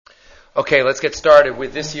Okay, let's get started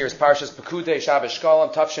with this year's Parshas Pekudei, Shabbos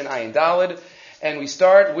Shkolim, Tafshin Ayin Dalid, and we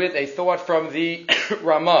start with a thought from the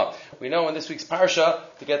Ramah. We know in this week's Parsha,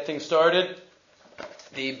 to get things started,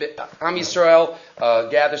 the Am Yisrael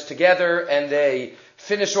gathers together and they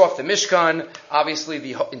finish off the Mishkan. Obviously,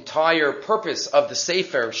 the entire purpose of the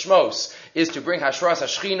Sefer Shmos is to bring Hashras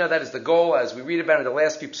HaShechina. That is the goal, as we read about in the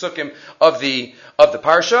last few psukim of the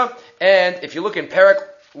Parsha. And if you look in Perek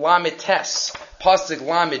Lamed Tes, Pasuk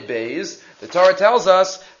Lamed Beis, the Torah tells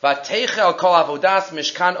us, "Vateichel kol avodas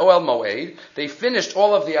Mishkan Oel Moed." They finished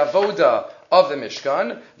all of the avoda of the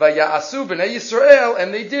Mishkan. Vaya'asu b'nei Yisrael,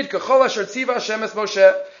 and they did kechol asher tziva Hashem es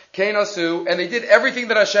Moshe kein asu, and they did everything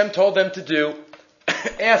that Hashem told them to do.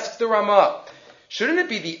 Asks the Ramah, shouldn't it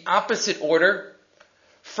be the opposite order?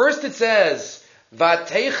 First it says,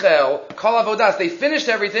 "Vateichel kol avodas." They finished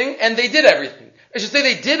everything and they did everything. I should say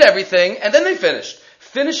they did everything and then they finished.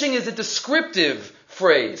 Finishing is a descriptive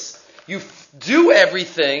phrase. You do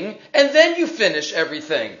everything, and then you finish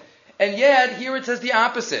everything. And yet, here it says the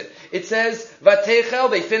opposite. It says,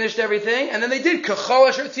 Vateichel, they finished everything, and then they did, Kechol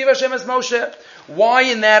asher tziva Hashem es Moshe. Why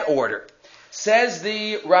in that order? Says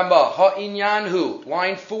the Ramah, Ha'inyan hu,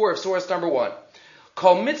 line 4 of source number 1.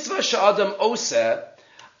 Kol mitzvah she'adam oseh,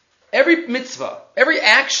 every mitzvah, every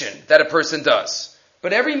action that a person does,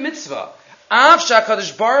 but every mitzvah, Av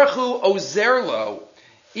sha'kadosh baruch hu ozer lo,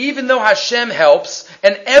 even though Hashem helps,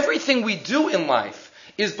 and everything we do in life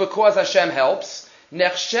is because Hashem helps,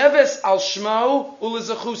 nechsheves al shmo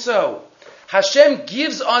ulezachuso. Hashem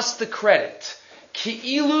gives us the credit.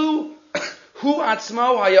 Ki'ilu hu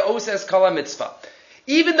atzmo haya'oses kala mitzvah.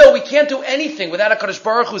 Even though we can't do anything without HaKadosh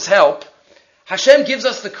Baruch Hu's help, Hashem gives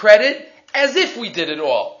us the credit as if we did it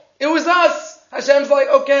all. It was us. Hashem's like,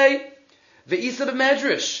 okay. Ve'isa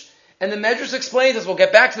b'medrash. And the Medrash explains this. We'll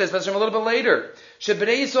get back to this, but a little bit later.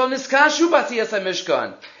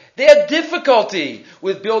 They had difficulty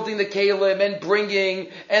with building the Kalim and bringing,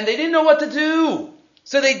 and they didn't know what to do.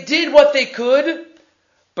 So they did what they could,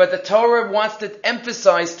 but the Torah wants to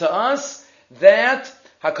emphasize to us that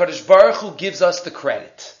HaKadosh Baruch Hu gives us the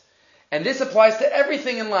credit. And this applies to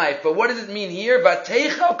everything in life. But what does it mean here?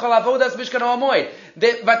 Vateichal kol avodas mishkan ha'amoed.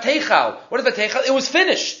 Vateichal. What is vateichal? It was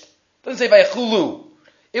finished. It doesn't say vayachulu.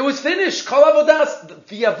 It was finished. Kol avodas.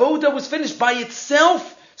 The avoda was finished by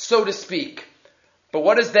itself, so to speak. But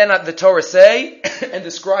what does then the Torah say and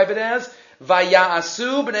describe it as?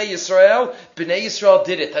 Vaya'asu b'nei Yisrael. B'nei Yisrael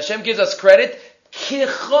did it. Hashem gives us credit.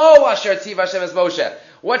 Kicho asher tziva Hashem es Moshe.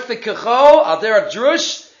 What's the kicho? Al derech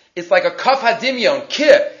drush. It's like a kaf hadimyon.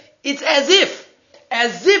 Ki. It's as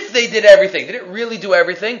if they did everything. They didn't really do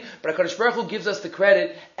everything, but HaKadosh Baruch Hu gives us the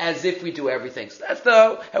credit as if we do everything. So that's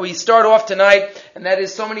how we start off tonight, and that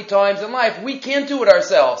is so many times in life, we can't do it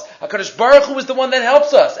ourselves. HaKadosh Baruch Hu is the one that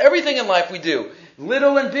helps us. Everything in life we do.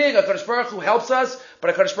 Little and big, HaKadosh Baruch Hu helps us,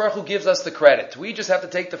 but HaKadosh Baruch Hu gives us the credit. We just have to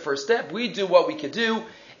take the first step. We do what we can do,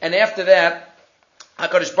 and after that,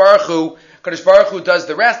 HaKadosh Baruch Hu does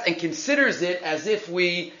the rest and considers it as if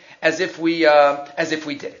we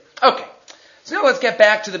did it. Okay. So now let's get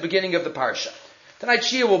back to the beginning of the Parsha.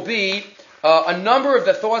 Tonight's Shia will be, a number of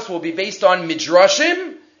the thoughts will be based on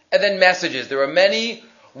Midrashim and then messages. There are many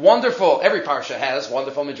wonderful, every Parsha has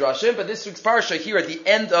wonderful Midrashim, but this week's Parsha here at the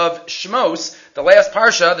end of Shmos, the last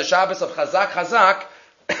Parsha, the Shabbos of Chazak,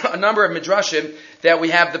 a number of Midrashim that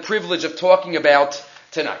we have the privilege of talking about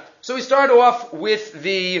tonight. So we start off with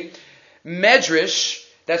the Medrash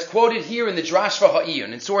that's quoted here in the Drash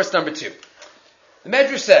V'Ha'iyun, in source number 2. The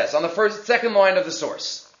Medrash says, on the second line of the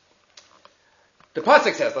source, the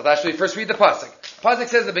Pasuk says, let's actually first read the Pasuk. Pasuk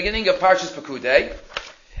says at the beginning of Parshas Pekudei,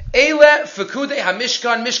 Eile Pekudei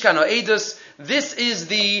HaMishkan, Mishkan HaEdus. This is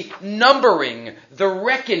the numbering, the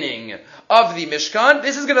reckoning of the Mishkan.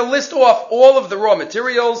 This is going to list off all of the raw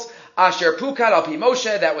materials. Asher Pukad Al Pi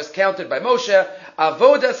Moshe, that was counted by Moshe.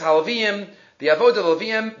 Avodas Halvim, the Avodah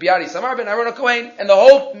Levim, Biari Samar ben Aaron Kohen, and the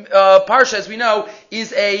whole parsha, as we know,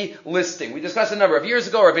 is a listing. We discussed a number of years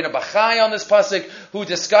ago, Rabbeinu Bachai on this pasuk, who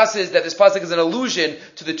discusses that this pasuk is an allusion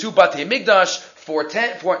to the two Batei Migdash,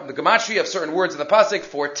 410, the gematria of certain words in the pasuk,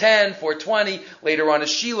 410, 420, later on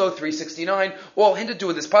is Shiloh, 369, all hinted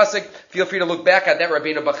to in this pasuk. Feel free to look back at that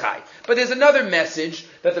Rabbeinu Bachai. But there's another message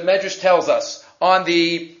that the Medrash tells us on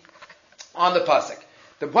the pasuk.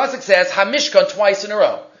 The pasuk says Hamishkan twice in a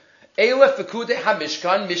row. Eile Pekudei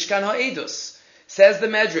HaMishkan, Mishkan HaEdus. Says the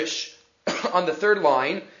Medrash on the third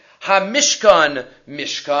line, HaMishkan,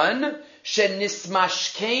 Mishkan,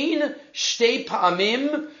 Shenismashkein, Shtei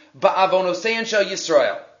Pa'amim, Ba'avonosein Shel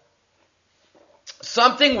Yisrael.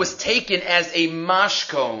 Something was taken as a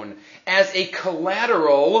mashkon, as a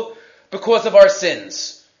collateral, because of our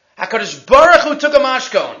sins. HaKadosh Baruch Hu took a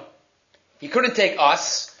mashkon. He couldn't take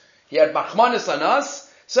us. He had machmanis on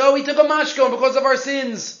us. So he took a mashkon because of our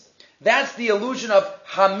sins. That's the illusion of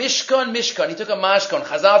hamishkon mishkan. He took a mashkon.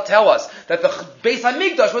 Chazal tell us that the Beis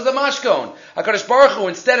Hamikdash was a mashkon. HaKadosh Baruch Hu,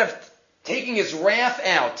 instead of taking his wrath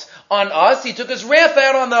out on us, he took his wrath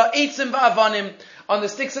out on the eitzim va'avanim, on the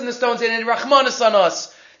sticks and the stones, and rachmanis on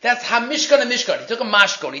us. That's hamishkan and mishkan. He took a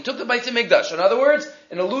mashkon. He took the Beis Hamikdash. In other words,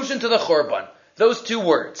 an allusion to the churban. Those two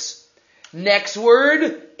words. Next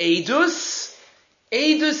word, edus.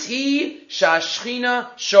 Edus he shashchina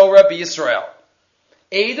shora b'Yisrael.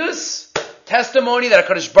 Edus, testimony that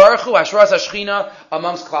HaKadosh Baruch Hu, Hashras HaShechina,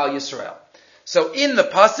 amongst Klal Yisrael. So in the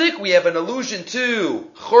Pasuk, we have an allusion to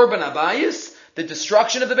Churban Abayis, the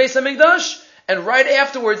destruction of the Beis HaMikdash, and right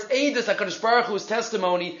afterwards, Edus, HaKadosh Baruch Hu's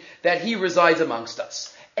testimony that He resides amongst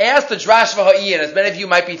us. Ask the Drash V'Ha'in, as many of you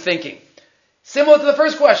might be thinking. Similar to the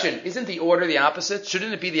first question, isn't the order the opposite?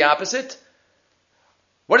 Shouldn't it be the opposite?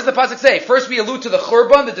 What does the pasuk say? First we allude to the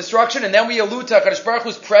churban, the destruction, and then we allude to HaKadosh Baruch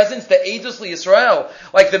Hu's presence, the Eidos L'Yisrael,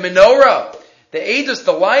 like the menorah, the Eidos,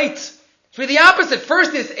 the light. It should be the opposite.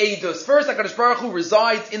 First is Eidos. First HaKadosh Baruch Hu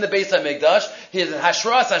resides in the Beis HaMikdash. He is in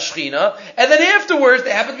Hashras HaShechina. And then afterwards,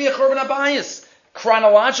 there happen to be a churban abayis.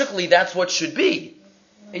 Chronologically, that's what should be.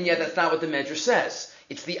 And yet that's not what the Medrash says.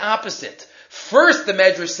 It's the opposite. First the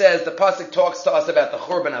Medrash says, the pasuk talks to us about the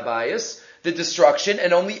churban abayis, the destruction,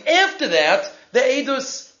 and only after that, the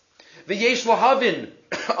Eidos, the Yesh Lahavin,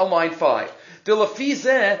 on line 5. The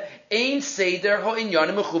Lafizeh Ein Seder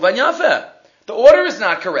Ha'inyanim Mechuvan Yafeh. The order is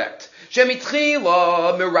not correct.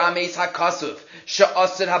 Shemitchila Mirames HaKasuv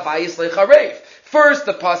Sha'asid Habayis Lecharev. First,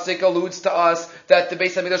 the pasuk alludes to us that the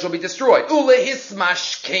Beis Hamikdash will be destroyed.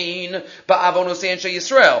 Ulehismashkein ba'avonos anshe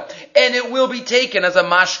Yisrael, and it will be taken as a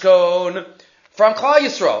mashkon from Klal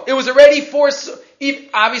Yisrael. It was already forced.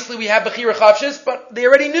 Obviously, we have Bechira Chavshis, but they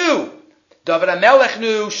already knew. David HaMelech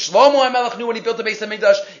knew, Shlomo HaMelech knew when he built the Beis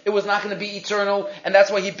HaMikdash, it was not going to be eternal, and that's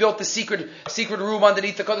why he built the secret room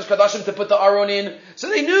underneath the Kodesh Kodashim to put the Aron in. So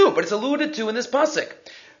they knew, but it's alluded to in this pasuk.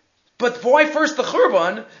 But why first the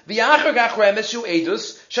Churban? V'yachar gach remes shu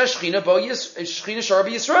edus shashchina bo shchina shor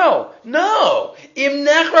b'Yisrael. No, im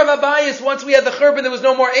nechrav abayis. Once we had the Churban, there was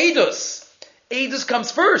no more edus. Edus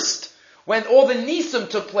comes first when all the nisim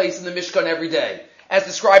took place in the Mishkan every day, as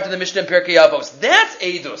described in the Mishnah in Pirkei Avos. That's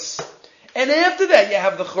edus. And after that, you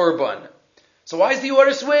have the Churban. So why is the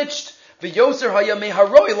order switched? V'yoser haya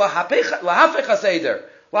meharoi lahafech haseder,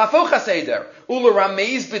 lahafoch haseder, ula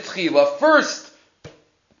ramez b'tchila. First,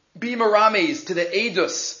 be merames to the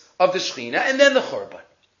edus of the Shechina, and then the Churban.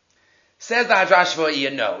 Says the Hadrash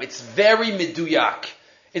V'Iyah, no, it's very miduyak.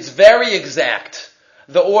 It's very exact.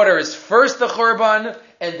 The order is first the Churban,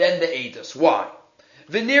 and then the edus. Why?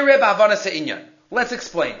 V'nireh b'avanas ha'inyan. Let's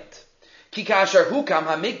explain it. Ki kasher hukam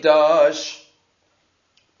hamikdash.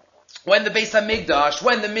 When the Beis Hamikdash,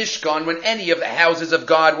 when the Mishkan, when any of the houses of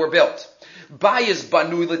God were built. Bayis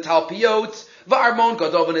banui l'talpiot, v'armon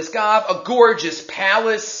gadol v'niskav, a gorgeous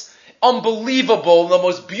palace, unbelievable, the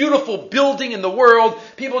most beautiful building in the world.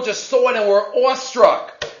 People just saw it and were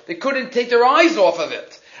awestruck. They couldn't take their eyes off of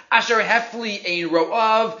it. Asher hefli ein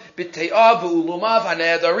ro'av, b'te'av v'ulumav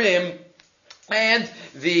hanadarim. And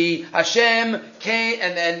the Hashem came,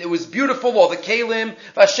 and then it was beautiful, all the Kalim.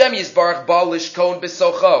 Hashem Yisbarach ba lishkon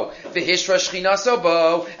b'socho. V'hishra shchina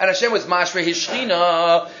sobo. And Hashem was mashre his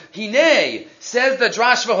shchina. Hinei, says the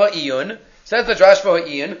Drash V'Ha'iyun,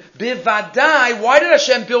 Bivadai, why did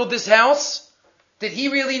Hashem build this house? Did He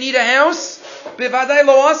really need a house? Bivadai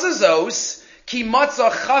lo asazos, ki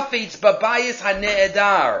matzah chafetz babayis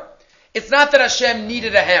hane'edar. It's not that Hashem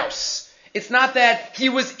needed a house. It's not that He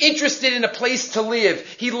was interested in a place to live.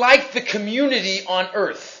 He liked the community on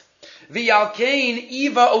earth. V'yalkein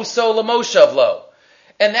iva oso lamoshavlo.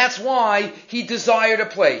 And that's why He desired a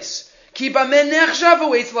place. Ki b'men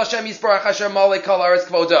nechshavu eitz l'Hashem yisbarach asher malei kol haaretz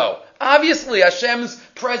kvodo. Obviously, Hashem's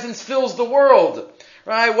presence fills the world.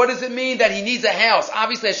 Right? What does it mean that He needs a house?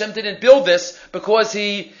 Obviously, Hashem didn't build this because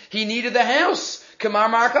He needed the house. Kamar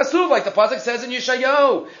Mar Kasuv, like the pasuk says in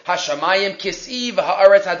Yeshayahu, Hashamayim kis'i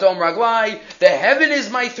v'haaretz hadom raglai. The heaven is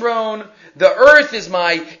my throne. The earth is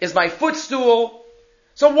my footstool.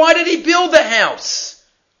 So why did He build the house?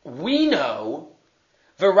 We know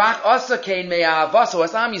V'rak asa kein me'ahavaso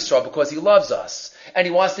as Am Yisrael, because He loves us and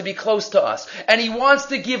He wants to be close to us and He wants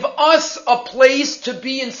to give us a place to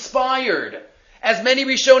be inspired. As many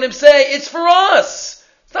Rishonim say, it's for us.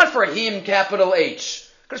 It's not for Him, capital H.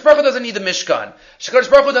 Kadosh Baruch Hu doesn't need the Mishkan. Kadosh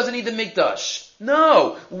Baruch Hu doesn't need the Mikdash.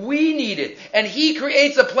 No, we need it. And He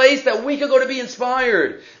creates a place that we can go to be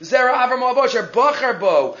inspired. Zera Avram Avosher Bachar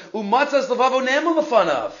Bo Umatzas Levavo Nemu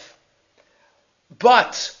Lefanav.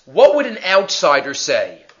 But what would an outsider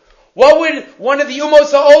say? What would one of the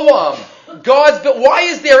Umos HaOlam, why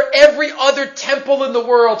is there every other temple in the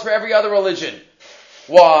world for every other religion?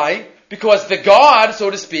 Why? Because the God, so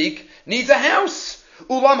to speak, needs a house.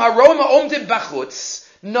 Ulam haroma omdim bachutz,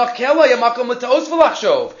 nakela yamakom l'taos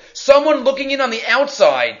v'lachshov. Someone looking in on the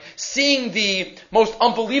outside, seeing the most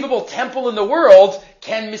unbelievable temple in the world,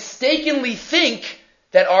 can mistakenly think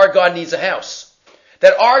that our God needs a house.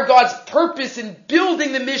 That our God's purpose in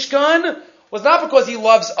building the Mishkan was not because He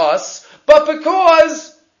loves us, but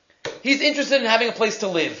because He's interested in having a place to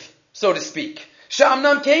live, so to speak.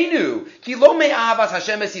 Sha'amnam keinu, ki lo me'ahavas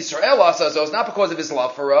Hashem es Yisrael asazo, it's not because of His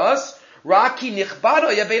love for us. Raki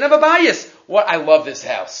nichbado yabeinav abayis. What, I love this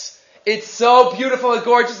house. It's so beautiful and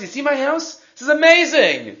gorgeous. You see my house? This is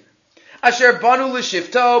amazing. Asher banu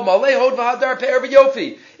l'shifto, malei hod v'hadar pe'er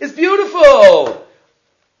v'yofi. It's beautiful.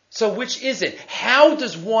 So which is it? How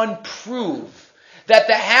does one prove that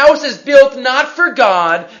the house is built not for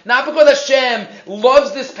God, not because Hashem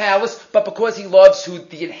loves this palace, but because He loves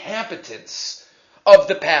the inhabitants of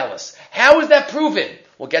the palace? How is that proven?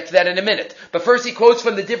 We'll get to that in a minute. But first he quotes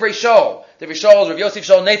from the Divrei Shaul. Divrei Shaul is Rav Yosef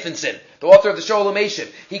Shaul Nathanson, the author of the Shaul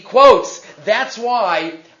HaMeshiv. He quotes, that's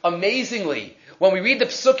why, amazingly, when we read the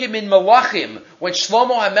Psukim in Malachim, when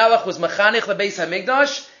Shlomo HaMelech was Mechanech LeBeis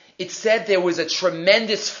HaMikdash, it said there was a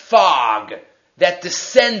tremendous fog that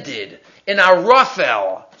descended in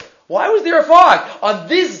Arafel. Why was there a fog? On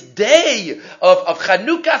this day of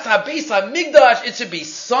Chanukas HaBeis HaMikdash, it should be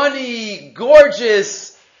sunny,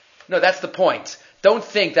 gorgeous. No, that's the point. Don't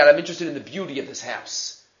think that I'm interested in the beauty of this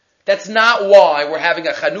house. That's not why we're having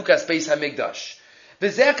a Chanukas Beis HaMikdash.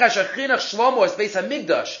 V'zeh kasher chinach Shlomo es Beis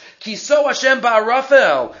HaMikdash, ki so Hashem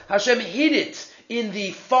ba'arafel. Hashem hid it in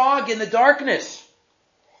the fog, in the darkness.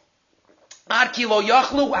 Ad ki lo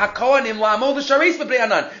yachlu hakohanim la'amod l'shareis b'bnei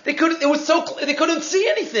Anan. They couldn't see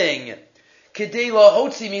anything. Kedei lo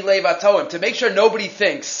hotzi milev atoim. To make sure nobody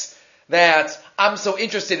thinks that I'm so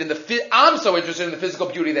interested in the physical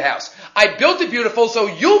beauty of the house. I built it beautiful so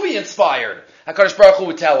you'll be inspired. HaKadosh Baruch Hu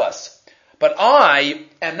would tell us. But I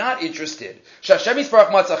am not interested. No.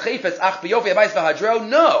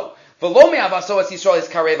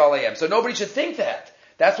 So nobody should think that.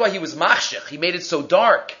 That's why He was machshech. He made it so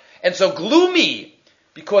dark and so gloomy,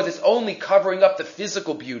 because it's only covering up the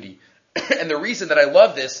physical beauty. And the reason that I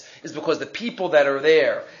love this is because the people that are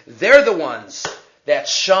there, they're the ones that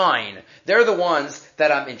shine. They're the ones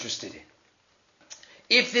that I'm interested in.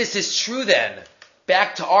 If this is true then,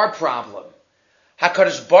 back to our problem.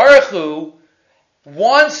 HaKadosh Baruch Hu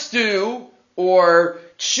wants to, or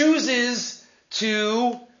chooses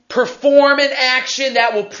to, perform an action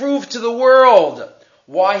that will prove to the world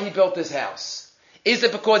why He built this house. Is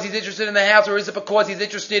it because He's interested in the house, or is it because He's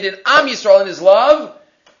interested in Am Yisrael and His love?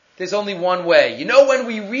 There's only one way. You know, when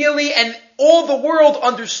we really, and all the world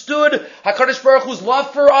understood HaKadosh Baruch Hu's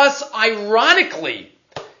love for us, ironically,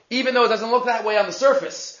 even though it doesn't look that way on the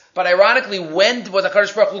surface, but ironically, when was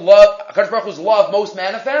HaKadosh Baruch Hu's love most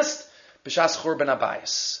manifest? B'shas Churban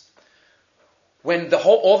Abayis. When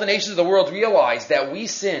all the nations of the world realized that we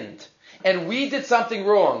sinned, and we did something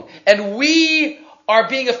wrong, and we are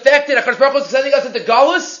being affected, HaKadosh Baruch Hu is sending us into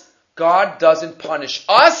Galus, God doesn't punish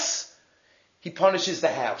us, He punishes the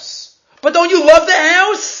house. But don't you love the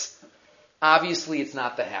house? Obviously, it's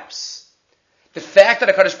not the house. The fact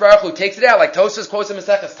that HaKadosh Baruch Hu takes it out, like Tosas quotes in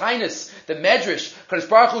Maseches Tainus, the Medrash, HaKadosh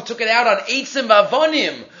Baruch Hu took it out on eitzim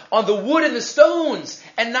v'avonim, on the wood and the stones,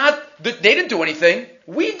 and they didn't do anything.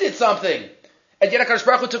 We did something. And yet HaKadosh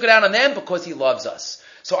Baruch Hu took it out on them because He loves us.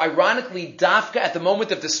 So ironically, Dafka, at the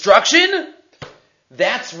moment of destruction,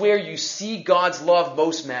 that's where you see God's love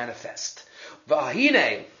most manifest.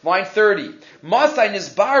 V'ahine, line 30. Masai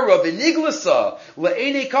nisbara v'niglasa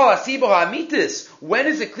le'enei kol hasibo ha'amitis. When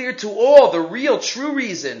is it clear to all the real, true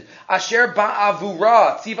reason? Asher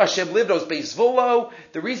ba'avura tziv Hashem livnos be'izvolo.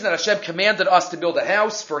 The reason that Hashem commanded us to build a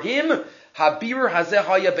house for Him. Habir hazeh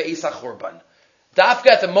haya be'esa churban.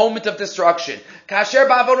 Dafka at the moment of destruction. Kasher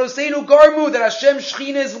ba'avonoseinu garmu, that Hashem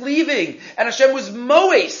Shechina is leaving, and Hashem was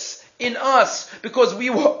moes in us because we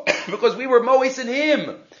were moes in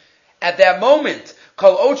Him. At that moment,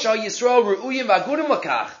 Kol Ot Shal Yisrael Ru'uyim V'Agudim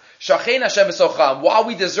Lakach, Shachein Hashem Esocham. While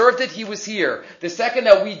we deserved it, He was here. The second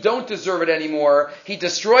that we don't deserve it anymore, He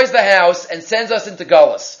destroys the house and sends us into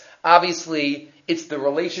Galus. Obviously, it's the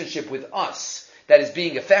relationship with us that is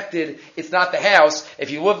being affected. It's not the house. If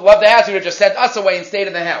you love the house, He would have just sent us away and stayed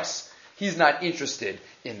in the house. He's not interested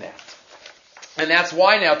in that. And that's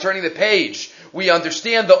why now, turning the page, we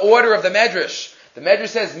understand the order of the Medrash. The Medrash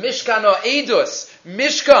says, Mishkan o Eidus,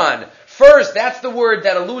 Mishkan. First, that's the word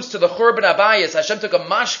that alludes to the Churban Abayis. Hashem took a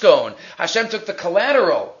mashkon. Hashem took the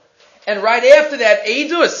collateral. And right after that,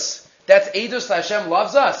 Eidus. That's Eidus, Hashem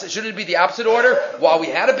loves us. Shouldn't it be the opposite order? While we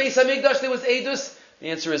had a Beis HaMikdash, there was Eidus? The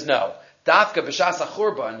answer is no. Dafka b'shas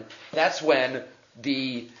HaChurban, that's when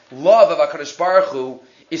the love of HaKadosh Baruch Hu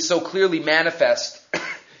is so clearly manifest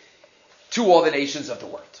to all the nations of the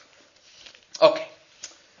world. Okay.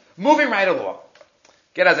 Moving right along.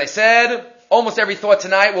 Again, as I said, almost every thought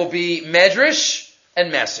tonight will be medrash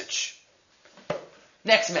and message.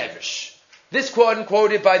 Next medrash. This quote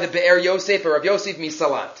quoted by the Be'er Yosef or Rav Yosef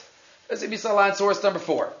Misalant. This is Misalant, source number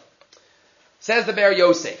 4. Says the Be'er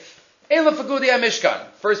Yosef. Eila Pekudei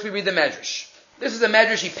HaMishkan. First we read the medrash. This is a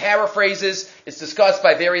medrash he paraphrases. It's discussed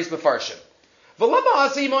by various Mefarshim.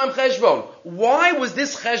 Why was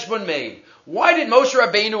this cheshbon made? Why did Moshe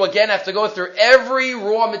Rabbeinu again have to go through every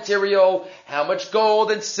raw material, how much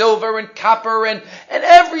gold and silver and copper and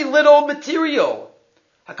every little material?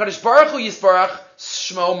 HaKadosh Baruch Hu Yisbarach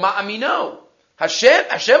Shmo Ma'amino. Hashem,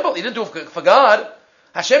 he didn't do it for God.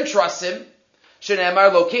 Hashem trusts him. Shenemar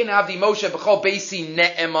Lokein Avdi Moshe B'chol Beisi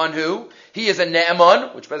Ne'emanhu. He is a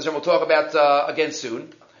Ne'eman, which Hashem will talk about again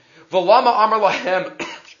soon. V'lama Amar Lahem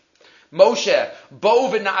Moshe Bo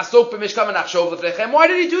v'na'asok b'mishkan v'nachshov l'fnechem. Why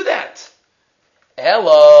did he do that?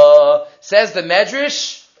 Ella, says the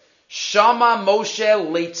Medrash, Shama Moshe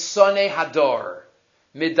leitzone hador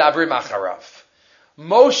midabrim acharav.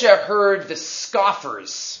 Moshe heard the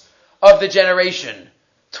scoffers of the generation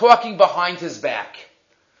talking behind his back.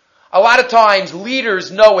 A lot of times,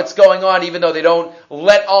 leaders know what's going on even though they don't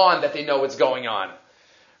let on that they know what's going on.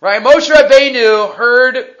 Right? Moshe Rabbeinu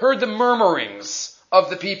heard the murmurings of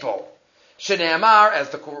the people. Shene'amar, as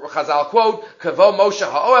the Chazal quote, Kavo Moshe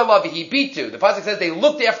ha'o'elav hibitu. The pasuk says they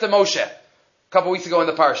looked after Moshe. A couple weeks ago in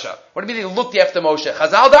the Parsha. What do you mean they looked after Moshe?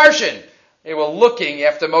 Chazal Darshan. They were looking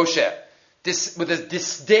after Moshe. With a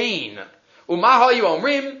disdain. Umahayu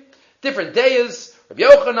omrim, different days. Rabbi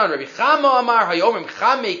Yochanan, Rabbi Chama Amar, Hayomim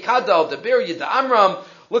Chame Kadal, Debir Yida Amram.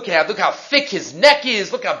 Look how thick his neck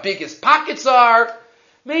is. Look how big his pockets are.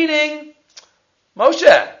 Meaning,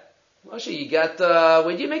 Moshe, you got,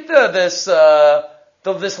 when do you make this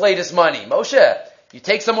latest money? Moshe, you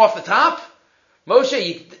take some off the top?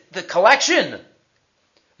 Moshe, the collection.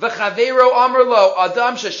 V'chavero amerlo,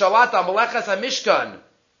 adam sheshalat amalechas hamishkan.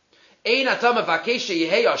 Ein atam avakesh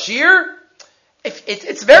yehei ashir?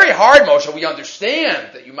 It's very hard, Moshe. We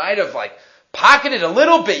understand that you might have pocketed a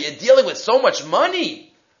little bit. You're dealing with so much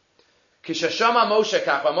money. Kishashama Moshe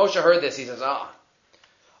kach. When Moshe heard this, he says, Amar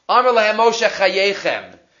lahem Moshe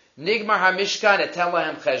chayechem. Nigmar hamishkan etem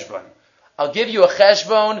lahem cheshbon. I'll give you a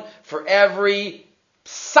cheshbon for every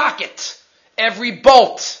socket, every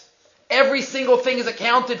bolt, every single thing is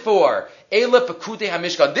accounted for. Eila Pekudei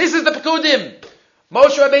hamishkan. This is the Pekudim.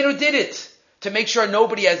 Moshe Rabbeinu did it to make sure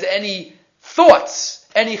nobody has any thoughts,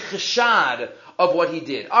 any cheshad of what he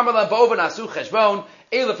did. Amar lahem bo'ovan asu cheshbon.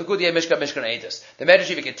 Eila Pekudei hamishkan mishkan eidus. The Medrash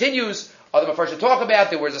even continues. Other Mefarshim talk about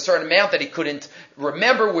there was a certain amount that he couldn't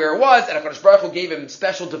remember where it was, and HaKadosh Baruch Hu gave him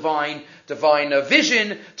special divine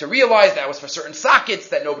vision to realize that was for certain sockets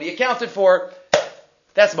that nobody accounted for.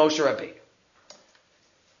 That's Moshe Rabbeinu.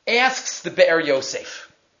 Asks the Be'er Yosef,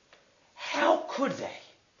 how could they?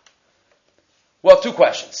 Well, 2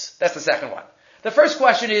 questions. That's the second one. The first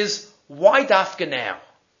question is, why dafka now?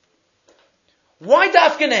 Why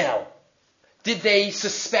dafka now did they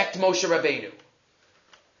suspect Moshe Rabbeinu?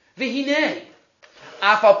 V'hinei,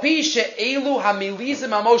 afal pi she'elu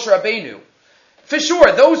hamilizim Moshe Rabbeinu. For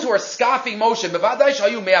sure, those who are scoffing Moshe, bevadai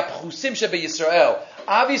shayu me'apchusim shebe Yisrael.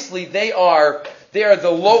 Obviously, they are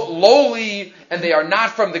the lowly, and they are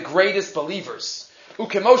not from the greatest believers.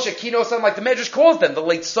 Ukemoshe kinosan, like the Medrash calls them, the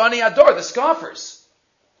leitzani ador, the scoffers.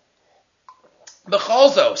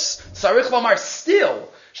 B'cholzos, sarich lomar, still,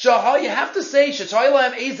 shahal, you have to say,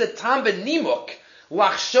 shetaylam ezet tam benimuk. There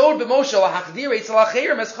has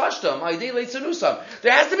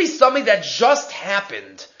to be something that just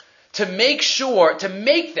happened to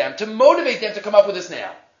motivate them to come up with this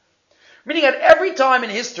now. Meaning at every time in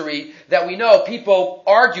history that we know people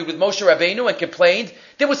argued with Moshe Rabbeinu and complained,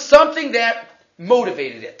 there was something that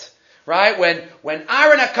motivated it. Right? When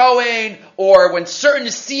Aaron HaKohen or when certain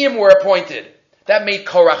Nesiim were appointed, that made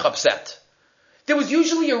Korach upset. There was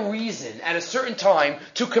usually a reason at a certain time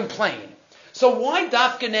to complain. So why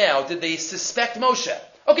dafka now did they suspect Moshe?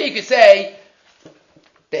 Okay, you could say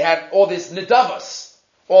they had all this nedavos,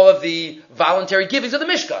 all of the voluntary givings of the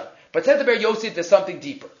Mishkan. But said the Be'er Yosef, there's something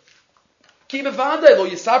deeper. The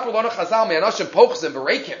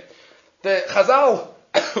Chazal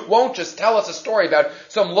won't just tell us a story about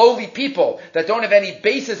some lowly people that don't have any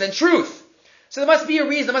basis in truth. So there must be a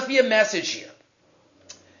reason, there must be a message here.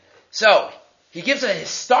 So, he gives a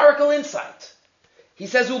historical insight. He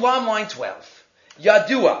says, Ulam, line 12.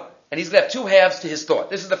 Yadua. And he's going to have two halves to his thought.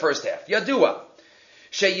 This is the first half. Yadua.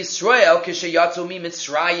 She Yisrael k'sheyatzu mi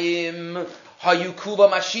Mitzrayim hayu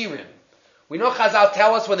kulam ashirim. We know Chazal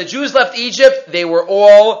tell us when the Jews left Egypt, they were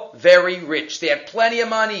all very rich. They had plenty of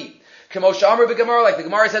money. K'moshe Amar b'Gemara, like the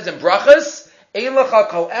Gemara says in Brachas, Ein lecha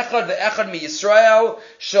kol echad ve'echad mi Yisrael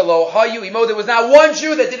shelo hayu imo. There was not one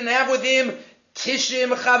Jew that didn't have with him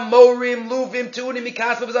Tishim, Chamorim, Luvim, Tunim,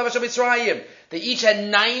 Mikasva, V'zavasham, Mitzrayim. They each had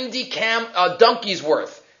 90 donkeys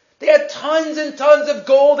worth. They had tons and tons of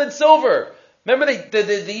gold and silver. Remember,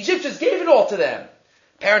 the Egyptians gave it all to them.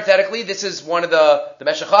 Parenthetically, this is one of the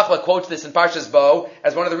Meshech Chochmah quotes this in Parshas Bo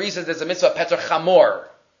as one of the reasons there's a mitzvah Peter Chamor.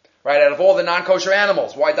 Right, out of all the non-kosher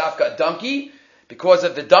animals. Why dafka a donkey? Because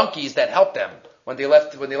of the donkeys that helped them when they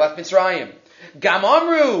left Mitzrayim. Gam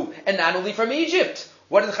Amru, and not only from Egypt.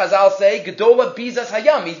 What did Chazal say? Gedola bizas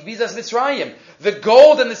hayam, bizas Mitzrayim. The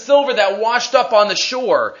gold and the silver that washed up on the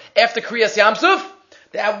shore after Kriyas Yamsuf,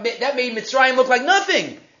 that made Mitzrayim look like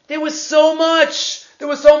nothing. There was so much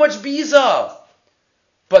biza.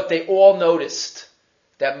 But they all noticed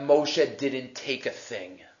that Moshe didn't take a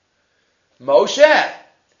thing. Moshe,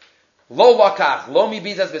 lo lakach, lo mi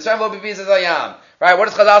bizas Mitzrayim, lo mi bizas hayam. Right, what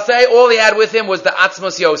does Chazal say? All he had with him was the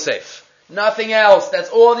Atzmos Yosef. Nothing else. That's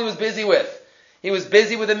all he was busy with. He was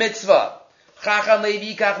busy with a mitzvah. Chacham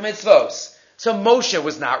levi kach mitzvos. So Moshe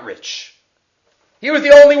was not rich. He was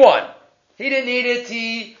the only one. He didn't need it.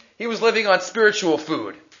 He was living on spiritual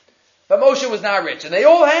food. But Moshe was not rich. And they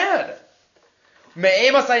all had.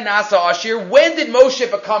 Me'emasai nasa ashir. When did Moshe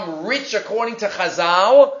become rich according to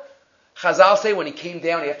Chazal? Chazal say when he came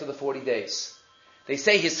down after the 40 days. They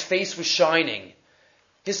say his face was shining.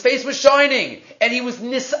 His face was shining, and he was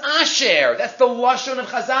nisasher. That's the lashon of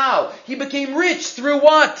Chazal. He became rich through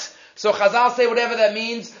what? So Chazal say whatever that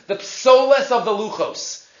means, the psoles of the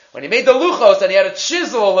luchos. When he made the luchos and he had to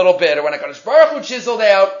chisel a little bit, or when HaKadosh Baruch Hu chiseled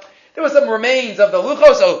out, there was some remains of the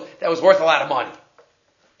luchos, so that was worth a lot of money.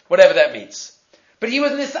 Whatever that means. But he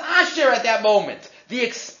was nisasher at that moment. The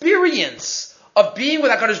experience of being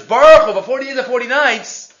with HaKadosh Baruch Hu for 40 days and 40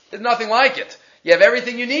 nights, there's nothing like it. You have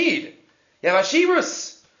everything you need. You have Ashirus.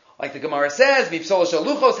 Like the Gemara says, Mipsola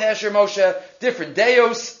Shaluchos Hasher Moshe, different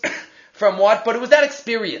deos, from what? But it was that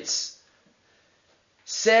experience.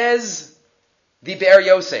 Says the Be'er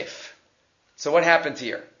Yosef. So what happened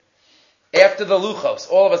here? After the Luchos,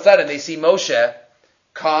 all of a sudden they see Moshe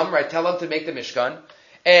come, right, tell them to make the Mishkan,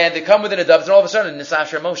 and they come within a doves, and all of a sudden,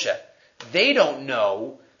 Nisasher Moshe. They don't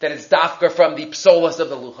know that it's Dafka from the Psolas of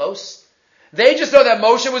the Luchos. They just know that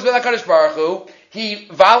Moshe was with HaKadosh Baruch Hu. He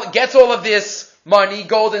gets all of this money,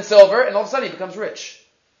 gold and silver, and all of a sudden he becomes rich.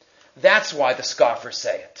 That's why the scoffers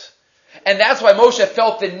say it. And that's why Moshe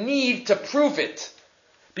felt the need to prove it.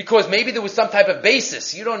 Because maybe there was some type of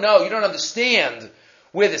basis. You don't know, you don't understand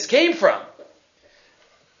where this came from.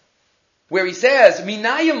 Where he says,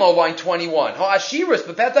 Minayim, line 21, Ha'ashirus,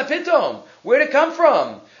 Bepeta Pitom. Where'd it come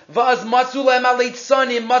from? Vaz Matsulem Aleit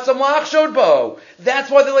Sanim, Matzam Lachshod Bo. That's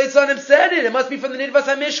why the Leit Sanim said it. It must be from the Nidvas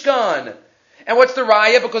HaMishkan. And what's the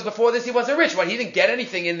raya? Because before this he wasn't rich. When he didn't get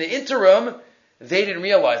anything in the interim, they didn't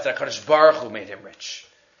realize that HaKadosh Baruch Hu made him rich.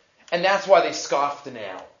 And that's why they scoffed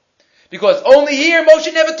now. Because only here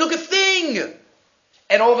Moshe never took a thing.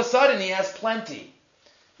 And all of a sudden he has plenty.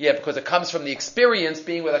 Yeah, because it comes from the experience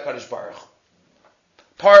being with HaKadosh Baruch Hu.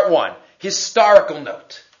 Part 1, historical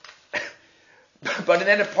note. But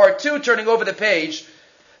then in part 2, turning over the page,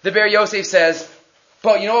 the Be'er Yosef says,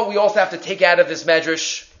 but you know what we also have to take out of this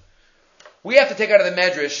medrash? We have to take out of the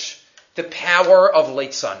medrash the power of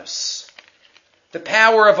Leitzanus. The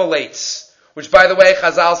power of a Leitz, which by the way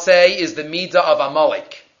Chazal say is the Midah of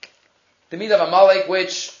Amalek. The Midah of Amalek,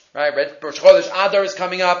 which, right, Rosh Chodesh Adar is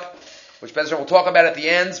coming up, which Bezra will talk about at the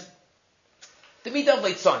end. The Midah of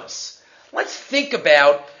Leitzanus. Let's think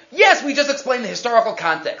about, yes, we just explained the historical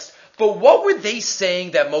context, but what were they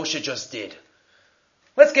saying that Moshe just did?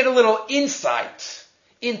 Let's get a little insight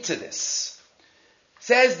into this.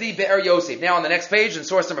 Says the Be'er Yosef. Now on the next page, in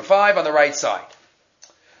source number 5, on the right side.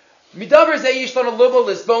 Let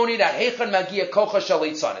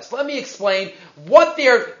me explain what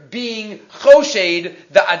they're being choshed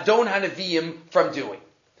the Adon HaNeviim from doing.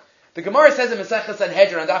 The Gemara says in Masechah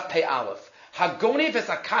Sanhedrin on Daf Pei Aleph, Hagonev es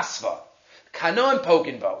hakasva, kano and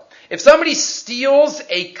poginbo. If somebody steals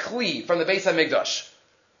a kli from the Beis HaMikdash,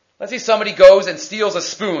 let's say somebody goes and steals a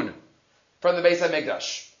spoon from the Beis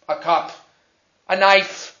HaMikdash, a cup, a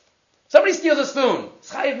knife. Somebody steals a spoon.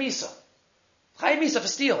 It's chayiv misa. Chayiv misa for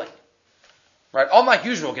stealing. Right? Unlike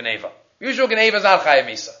usual geneva. Usual geneva is not chayiv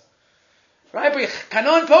misa. Right? But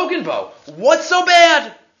kanon pokenbo. What's so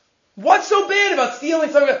bad? What's so bad about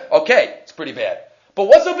stealing something? Okay, it's pretty bad. But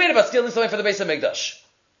what's so bad about stealing something for the Beis HaMikdash?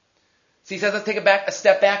 So he says, let's take a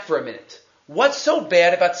step back for a minute. What's so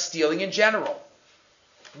bad about stealing in general?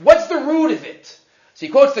 What's the root of it? So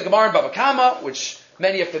he quotes the Gemara in Bava Kama, which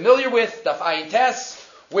many are familiar with, Daf Ayin Tes,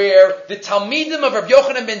 where the Talmidim of Rabbi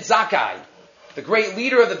Yochanan ben Zakkai, the great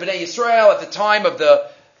leader of the Bnei Yisrael at the time of the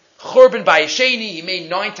Churban Bayesheni, he made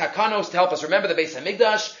 9 takanos to help us remember the Beis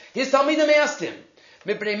HaMikdash. His Talmidim asked him,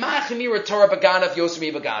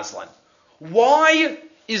 why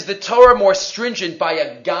is the Torah more stringent by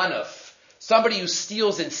a ganaf, somebody who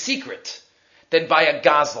steals in secret, than by a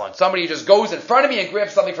gazlan, somebody who just goes in front of me and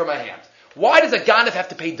grabs something from my hand? Why does a ganaf have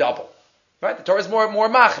to pay double? Right? The Torah is more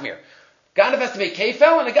machmir. Ganaf has to pay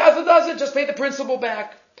kefel, and a gazlan doesn't, just pay the principal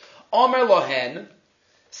back. Omer Lohen,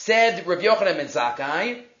 said Rabbi Yochanan ben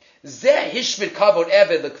Zakkai, Zeh hishvid kavod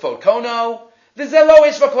eved l'kvod kono, v'zeh lo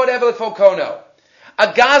hishvid kavod eved l'kvod kono. A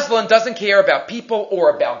gazlan doesn't care about people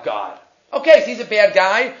or about God. Okay, so he's a bad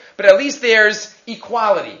guy, but at least there's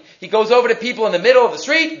equality. He goes over to people in the middle of the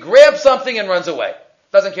street, grabs something, and runs away.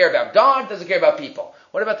 Doesn't care about God, doesn't care about people.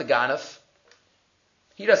 What about the ganaf?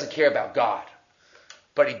 He doesn't care about God,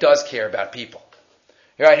 but he does care about people.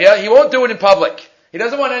 Right? He won't do it in public. He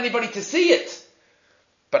doesn't want anybody to see it.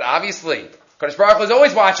 But obviously, Kadosh Baruch Hu is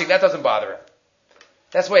always watching. That doesn't bother him.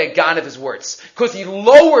 That's why a ganaf is worse. Because he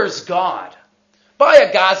lowers God. By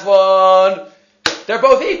a gazlan, they're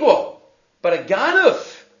both equal. But a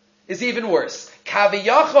ganaf is even worse.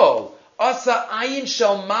 Kaviyacho, asa ayin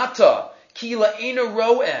shel mata, ki la'ena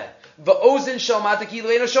ro'eh, va'ozen shel mata, ki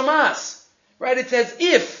la'ena shomas. Right? It says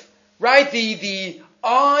if, right, the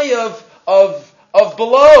eye of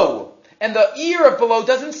below and the ear of below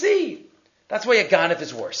doesn't see. That's why a ganaf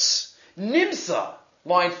is worse. Nimsa,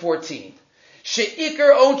 line 14.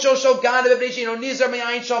 She'ikar oncho shel ganaf b'nei she'ino nizar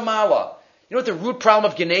me'ayin shel mala. You know what the root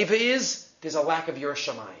problem of Geneva is? There's a lack of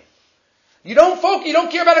Yiras Shamayim. You don't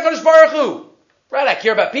care about HaKadosh Baruch Hu. Right, I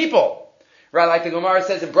care about people. Right, like the Gemara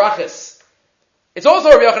says in Brachas. It's also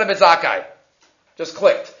Rabbi Yochanan ben Zakkai. Just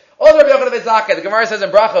clicked. Also Rabbi Yochanan ben Zakkai. The Gemara says in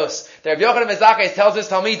Brachos that Rabbi Yochanan ben Zakkai tells his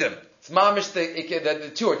Talmidim. It's mamish, the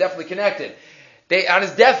two are definitely connected. On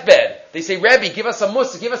his deathbed, they say, Rebbe, give us a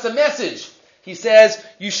mussar, give us a message. He says,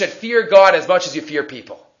 you should fear God as much as you fear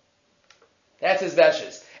people. That's his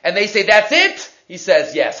message. And they say, that's it? He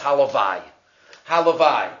says, yes, halavai.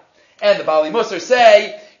 Halavai. And the Bali Musar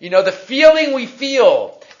say, the feeling we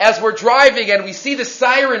feel as we're driving and we see the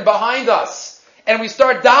siren behind us, and we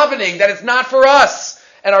start davening that it's not for us,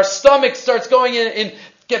 and our stomach starts going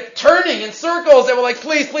turning in circles, and we're like,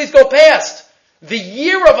 please go past. The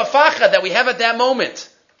year of afacha that we have at that moment.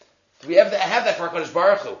 We have that for HaKadosh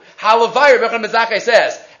Baruch Hu. Halavai, Rabbi Yochanan ben Zakkai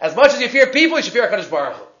says, as much as you fear people, you should fear HaKadosh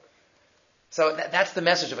Baruch Hu. So that's the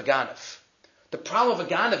message of a ganaf. The problem of a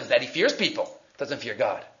ganaf is that he fears people, doesn't fear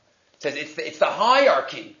God. It says it's the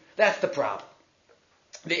hierarchy. That's the problem.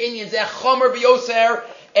 The Indians chomer b'yoser,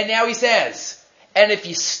 and now he says, and if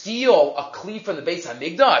you steal a kli from the Beis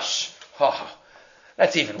HaMikdash,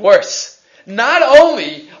 that's even worse. Not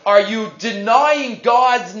only are you denying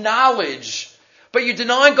God's knowledge, but you're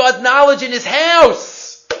denying God's knowledge in His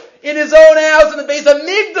house, in His own house, in the Beis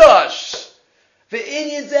HaMikdash. The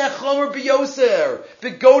Indians chomer b'yoser,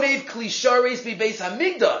 begodev kli shares b'Beis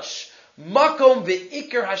HaMikdash. Makom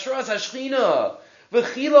ve'ikar hashras hashchina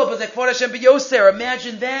v'chila b'zekvod Hashem b'yoser.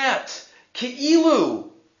 Imagine that. Ke'ilu.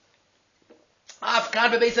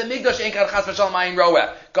 Afkan bebeis hamikdash ein kan chas v'shalom ayin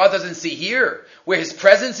roeh. God doesn't see here where His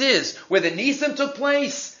presence is, where the nisim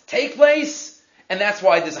take place, and that's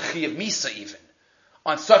why there's a chi of misa even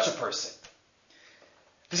on such a person.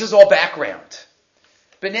 This is all background.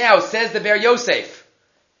 But now says the Ber Yosef.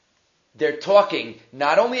 They're talking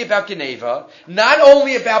not only about Geneva, not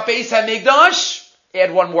only about Beis HaMikdash,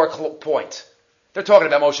 add one more point. They're talking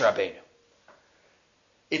about Moshe Rabbeinu.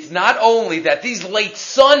 It's not only that these late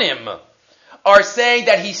sonim are saying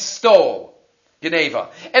that he stole Geneva,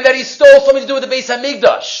 and that he stole something to do with the Beis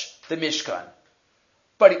HaMikdash, the Mishkan.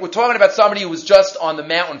 But we're talking about somebody who was just on the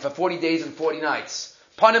mountain for 40 days and 40 nights.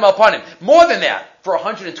 Panim al panim. More than that, for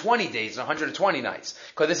 120 days and 120 nights.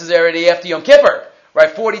 Because this is already after Yom Kippur. Right,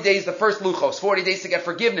 40 days the first luchos, 40 days to get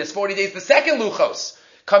forgiveness, 40 days the second luchos,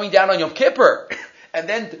 coming down on Yom Kippur, and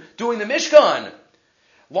then doing the Mishkan.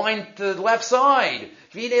 Line to the left side.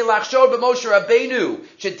 V'nei lachshod b'Moshe Rabbeinu,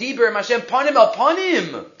 shediber Hashem panim el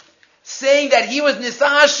panim, saying that he was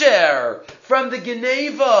nisasher from the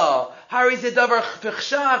Geneva. Hari zedavar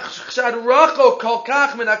chshad racho kol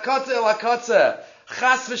kach min hakatze el hakatze,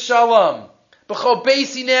 chas v'shalom, b'chol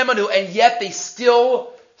beisi nemanu, and yet they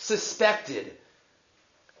still suspected.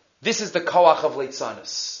 This is the koach of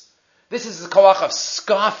leitzanos. This is the koach of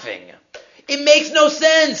scoffing. It makes no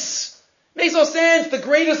sense. Makes no sense. The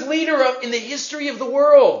greatest leader in the history of the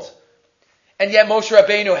world. And yet Moshe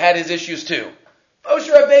Rabbeinu had his issues too. Moshe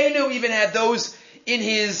Rabbeinu even had those in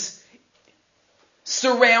his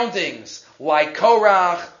surroundings, like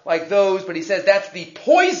Korach, like those, but he says that's the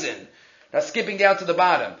poison. Now skipping down to the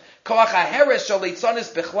bottom. Koach haheres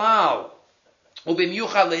shalitzonis bichlal. To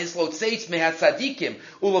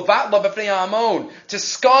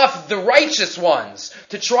scoff the righteous ones,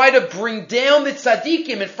 to try to bring down the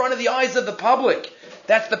tzaddikim in front of the eyes of the public.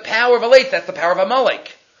 That's the power of Amalek, that's the power of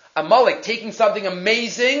Amalek. Amalek taking something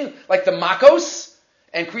amazing, like the Makos,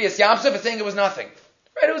 and Kriyas Yamsuf, and saying it was nothing.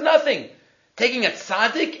 Right, it was nothing. Taking a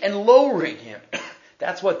tzaddik and lowering him.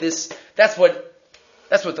 That's what the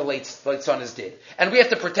late Sonas did. And we have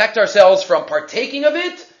to protect ourselves from partaking of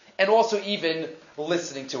it, and also even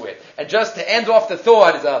listening to it. And just to end off the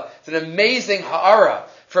thought, it's an amazing ha'ara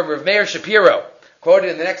from Rav Meir Shapiro,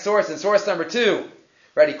 quoted in the next source, in source number 2.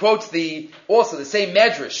 Right, he quotes the same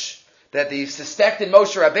medrash that they suspected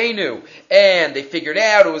Moshe Rabbeinu, and they figured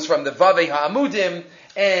out it was from the Vavei Ha'amudim,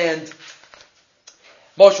 and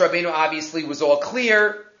Moshe Rabbeinu obviously was all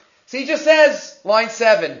clear. So he just says, line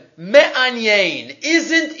 7, Me'anyein,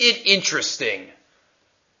 isn't it interesting?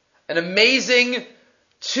 An amazing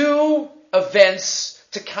 2 events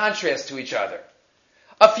to contrast to each other.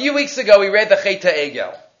 A few weeks ago we read the Chet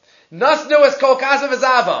Egel. Nasnu es kol kasav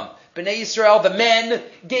azavam. Bnei Yisrael, the men,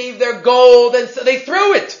 gave their gold and so they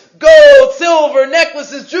threw it. Gold, silver,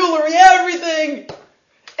 necklaces, jewelry, everything.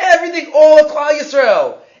 Everything, all of Klal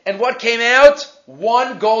Yisrael. And what came out?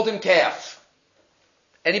 1 golden calf.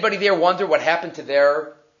 Anybody there wonder what happened to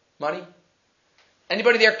their money?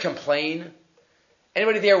 Anybody there complain?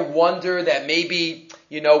 Anybody there wonder that maybe,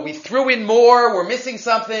 we threw in more, we're missing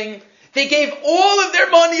something? They gave all of their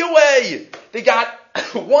money away. They got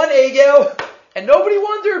 1 egel, and nobody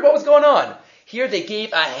wondered what was going on. Here they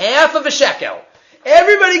gave a half of a shekel.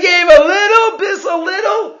 Everybody gave a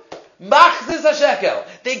little, machzis a shekel.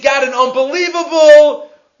 They got an unbelievable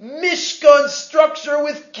mishkan structure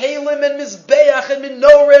with kalim and mizbeach and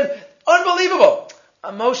menorah. Unbelievable.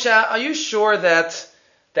 Moshe, are you sure that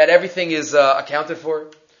everything is accounted for?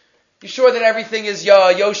 You sure that everything is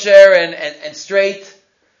yosher and straight?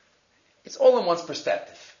 It's all in one's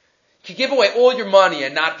perspective. You can give away all your money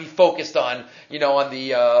and not be focused on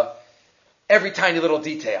the every tiny little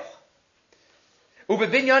detail.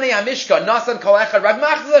 Ubebinyani hamishkan nasan kol echad rag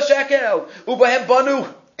machzas shekel ubehem banu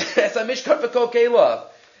es hamishkan v'kol kelav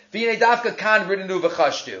v'yinei davka kan ridenu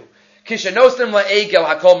v'chashtu kishenostim la'egel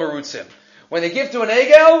hakol marutzim. When they give to an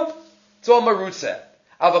egel, it's all marutzeh.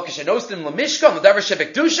 Ava kishenostim la'mishkan l'davar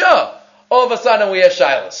shebekdusha. All of a sudden we have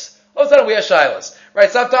shilas. Right?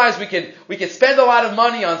 Sometimes we can spend a lot of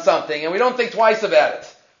money on something and we don't think twice about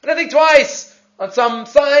it. We don't think twice on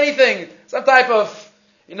anything, some type of,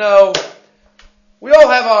 we all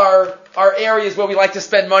have our areas where we like to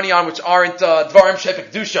spend money on which aren't dvarim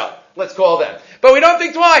shebekdusha, let's call them. But we don't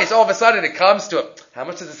think twice. All of a sudden it comes to how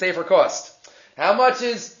much does the safer cost? How much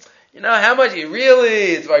is, how much do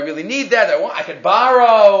I really need that? I could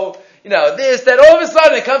borrow, this, that. All of a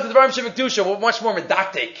sudden it comes to dvarim shebekdusha, we're much more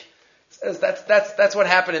medactic. That's what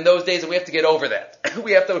happened in those days, and we have to get over that.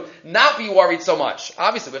 We have to not be worried so much.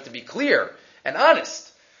 Obviously, we have to be clear and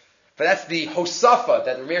honest. But that's the hosafa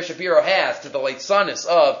that Rameir Shapiro has to the late sonis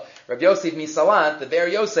of Rabbi Yosef Misalant, the Ber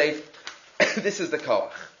Yosef. This is the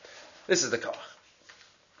koach.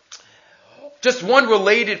 Just one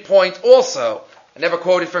related point also. I never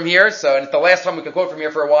quoted from here, and it's the last time we can quote from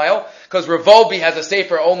here for a while, because Rav Volbe has a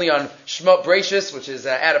sefer only on Shmot Breishis, which is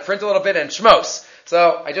out of print a little bit, and Shmos.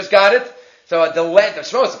 So I just got it. So the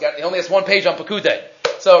Shmos, it only has 1 page on Pekudei.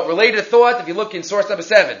 So related thought, if you look in source number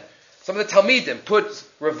 7, some of the Talmidim put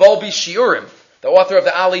Rav Volbe Shiurim, the author of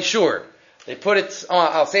the Ali Shur. They put it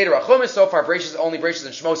on Al Seder HaChumash. So far, only Breishis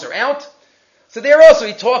and Shmos are out. So there also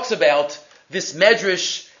he talks about this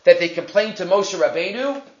medrash that they complained to Moshe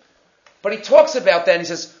Rabbeinu. But he talks about that and he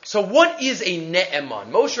says, so what is a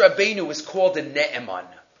ne'eman? Moshe Rabbeinu is called a ne'eman.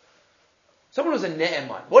 Someone who's a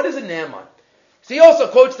ne'eman. What is a ne'eman? So he also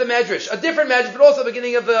quotes the medrash, a different medrash, but also the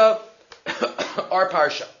beginning of our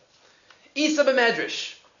parsha. Isa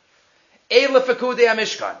b'medrash. Eila Pekudei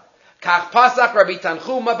HaMishkan. Kach pasak Rabbi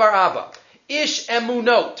Tanchuma bar Abba. Ish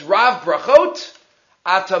emunot rav brachot.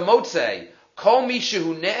 Ata motzei. Kol mi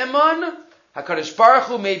shehu ne'eman. HaKadosh Baruch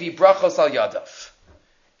Hu mevi brachos al yadav.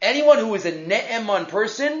 Anyone who is a ne'eman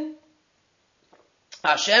person,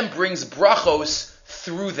 Hashem brings brachos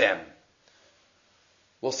through them.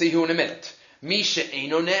 We'll see who in a minute. Misha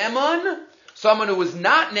eino ne'eman, someone who is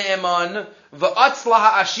not ne'eman,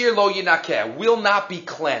 v'atzlaha ashir lo yinakeh, will not be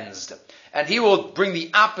cleansed. And he will bring the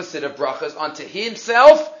opposite of brachos onto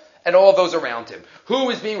himself and all those around him. Who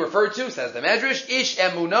is being referred to, says the Medrash, Ish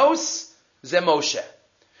Emunos Ze Moshe.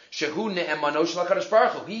 Shehu Ne'emano Shel HaKadosh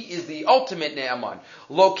Baruch Hu. He is the ultimate Ne'eman.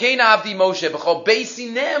 Lo Kein Avdi Moshe B'chol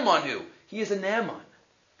Beisi Ne'emanu. He is a Ne'eman.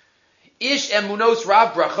 Ish Emunos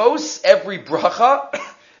Rav Brachos. Every bracha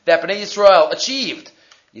that Bnei Yisrael achieved.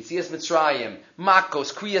 Yitzias Mitzrayim,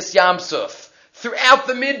 Makos, Kriyas Yamsuf, throughout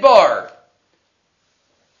the Midbar.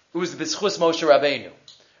 It was the B'schus Moshe Rabbeinu.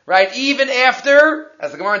 Right? Even after,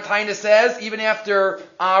 as the Gemara in Taina says, even after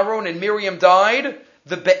Aaron and Miriam died,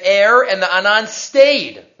 the Be'er and the Anan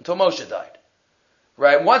stayed until Moshe died.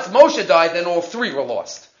 Right? Once Moshe died, then all three were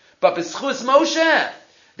lost. But B'schus Moshe,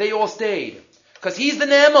 they all stayed. Because he's the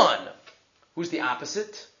Ne'eman. Who's the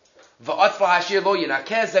opposite? V'atfa hashir lo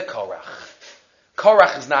yinakeh ze Korach.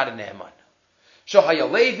 Korach is not a Ne'eman.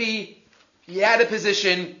 Shohaya Levi, he had a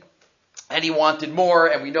position, and he wanted more,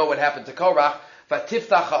 and we know what happened to Korach.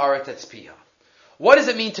 V'tiftach ha'aretz etzpiyah. What does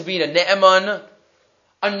it mean to be a Ne'eman?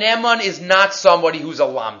 A Ne'eman is not somebody who's a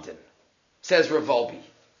lamdin, says Rav Volbi.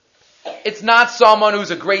 It's not someone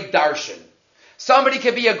who's a great darshan. Somebody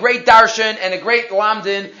can be a great darshan, and a great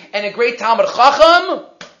lamdin, and a great Talmud Chacham,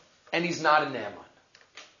 and he's not a Ne'eman.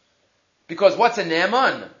 Because what's a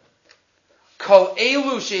Ne'eman? Kol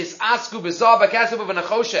elu sheis asku b'zav v'kasef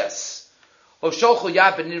v'nachoshes lo sholchu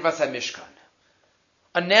yad b'nirvas hamishkan.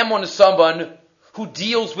 A Ne'eman is someone who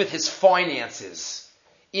deals with his finances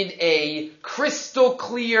in a crystal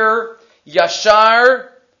clear, yashar,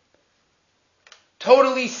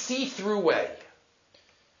 totally see-through way.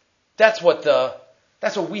 That's what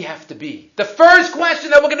we have to be. The first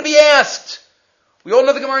question that we're going to be asked. We all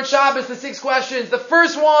know the Gemara in Shabbos, the 6 questions. The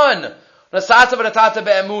first one. Before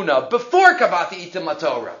Kavati Itim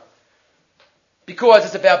LaTorah. Because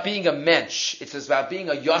it's about being a mensch. It's about being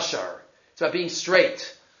a yashar. It's about being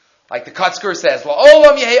straight. Like the Kotzker says,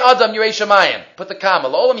 La'olam Yehei Adam Yirei Shamayim. Put the comma.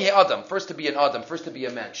 La'olam Yehei Adam. First to be an Adam. First to be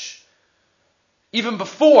a mensch. Even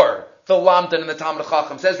before the Lamdan and the Talmud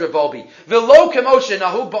Chacham, says Rav Volbi, V'lo Kemoshe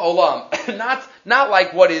Nahu Ba'olam. Not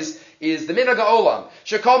like what is the Minhag HaOlam.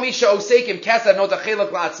 Shekol Misha Oseikim Kesef Not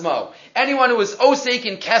Achelak La'atzmo. Anyone who is Oseik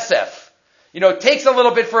in Kesef, takes a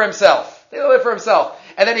little bit for himself.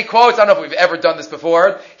 And then he quotes, I don't know if we've ever done this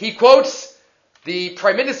before, he quotes the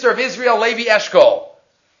Prime Minister of Israel, Levi Eshkol.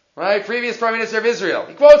 Right? Previous Prime Minister of Israel.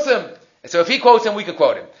 He quotes him. And so if he quotes him, we could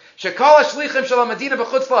quote him. Shekal HaShlichim Shel HaMedina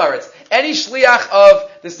B'chutz La'aretz. Any shliach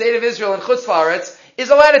of the state of Israel in Chutz La'aretz is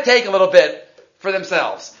allowed to take a little bit for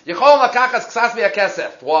themselves. Yecholem Lakachas Ksas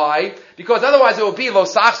B'Yakesef. Why? Because otherwise it would be Lo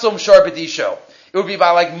Sachsum Shor B'Disho. It would be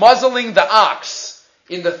by like muzzling the ox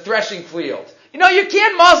in the threshing field. You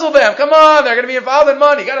can't muzzle them. Come on, they're going to be involved in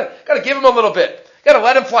money. Gotta give them a little bit. Gotta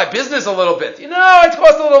let them fly business a little bit. It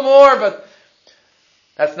costs a little more, but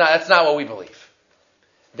that's not what we believe.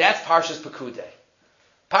 That's Parshas Pekudei.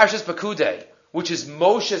 Parshas Pekudei, which is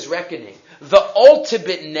Moshe's reckoning, the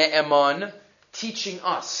ultimate Ne'eman, teaching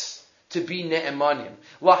us to be Ne'emanim.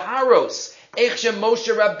 Laharos, Ech Moshe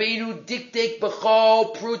Rabbeinu diktek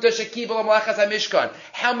b'chol pruta shekibel amlachas hamishkan.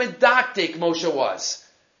 How medactic Moshe was.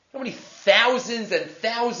 How many thousands and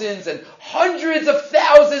thousands and hundreds of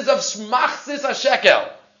thousands of shmachzis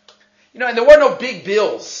hashekel. And there were no big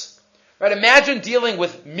bills. Right? Imagine dealing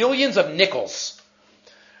with millions of nickels.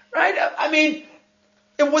 Right? I mean,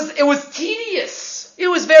 it was tedious. It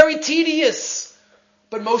was very tedious.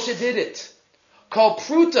 But Moshe did it. Kol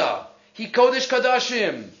pruta, he kodesh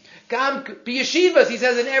kadashim. Gam b'yeshivas, he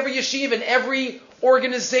says in every yeshiva, in every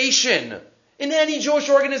organization, in any Jewish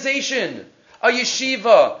organization, a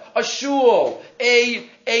yeshiva, a shul, a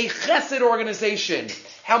chesed organization,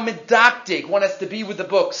 how medactic one has to be with the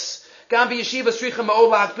books. Gam b'yeshiva stricha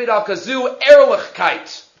ma'olach bid al kazu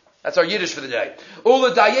erlichkeit. That's our Yiddish for the day.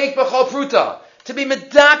 Ula dayek b'chol pruta. To be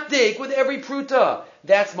medactic with every pruta.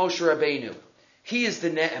 That's Moshe Rabbeinu. He is the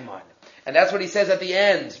Ne'eman. And that's what he says at the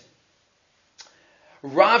end.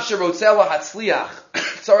 Rav sherotzela hatzliach.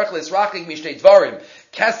 Tzarech l'israchik mishtei dvarim.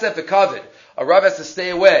 Kesef v'kavod. A Rav has to stay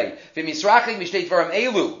away. V'misrachik mishtei dvarim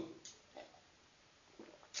elu.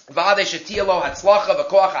 V'adei shetia lo hatzlacha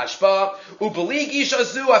v'koach hashpa. U'belig ish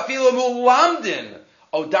azu afilu mu'lamdin.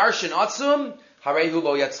 O darshan atzum. Harehu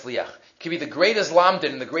lo yatzliach. Can be the greatest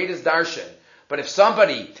lamdin and the greatest darshan. But if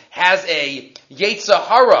somebody has a yetzer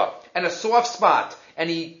hara and a soft spot, and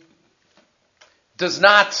he does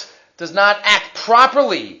not act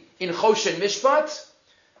properly in Choshen Mishpat,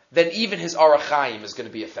 then even his Arach Chaim is going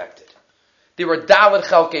to be affected. There are Dalet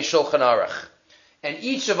Chelkei Shulchan Aruch. And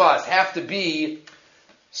each of us have to be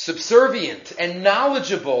subservient and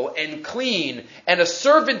knowledgeable and clean and a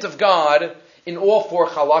servant of God in all 4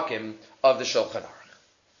 Chalakim of the Shulchan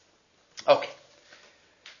Aruch. Okay.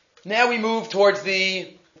 Now we move towards the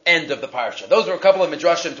end of the parsha. Those are a couple of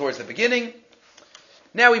midrashim towards the beginning.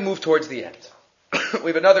 Now we move towards the end. We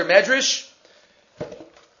have another medrash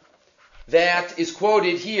that is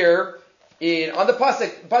quoted here on the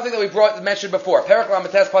pasuk that we mentioned before. Perek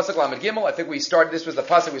Lamed Tes pasuk Lamed Gimel. I think this was the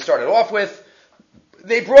pasuk we started off with.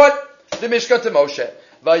 They brought the Mishkan to Moshe.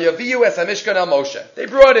 Vayaviyu es HaMishkan el Moshe. They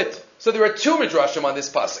brought it. So there are two midrashim on this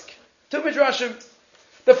pasuk. Two midrashim.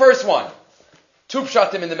 The first one, two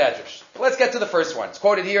pshatim in the medrash. Let's get to the first one. It's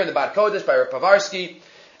quoted here in the Bad Kodesh by Rav Pavarsky,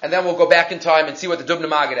 and then we'll go back in time and see what the Dubna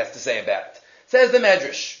Maggid has to say about it. Says the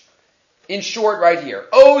medrash, in short, right here.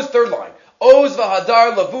 Oz, third line. Oz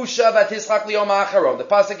v'hadar lavusha v'tischak liyom ha'acharon. The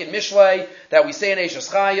pasuk in Mishlei that we say in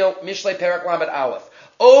Eishes Chayil, Mishlei Perek Lamed Aleph.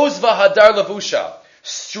 Oz v'hadar lavusha.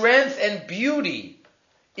 Strength and beauty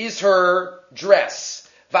is her dress.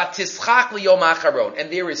 V'tischak liyom ha'acharon.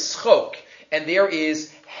 And there is schok, and there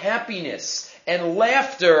is happiness and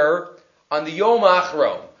laughter on the Yom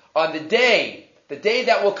Ha'acharon, on the day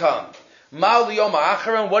that will come. Ma'al Yom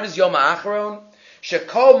Ha'acharon, what is Yom Ha'acharon?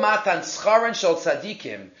 Shekol matan scharan shel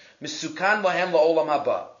tzadikim misukan lahem la'olam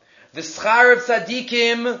haba. The schar of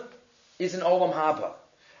tzadikim is an olam haba.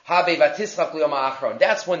 Habe vatischak liyom ha'acharon.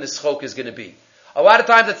 That's when the schok is going to be. A lot of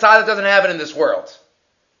times the tzadik doesn't have it in this world.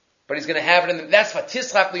 But he's going to have it that's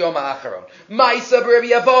vatischak liyom ha'acharon. Ma'isa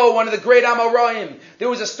b'Rebbi Avo, one of the great Amoraim. There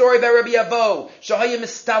was a story about Rebbi Avo. Shahaya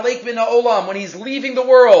mistalek min ha'olam, when he's leaving the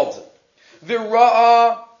world.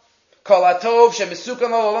 V'ra'a Kalatov shemisukan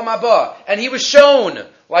la'olam haba. And he was shown,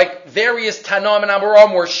 like various Tanam and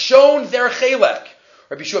Amoram were shown their chelek.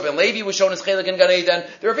 Rabbi Shua ben Levi was shown his chelek in Gan Eden.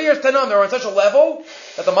 There are various Tanam, they're on such a level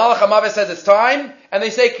that the Malach HaMavet says it's time, and they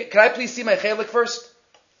say, can I please see my chelek first?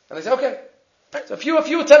 And they say, okay. Right, so a few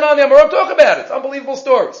Tanam and Amoram talk about it. It's unbelievable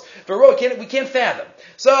stories. We can't fathom.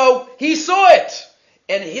 So, he saw it.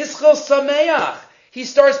 And Hischel Sameach, he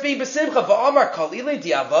starts being besimcha. V'amar kalilin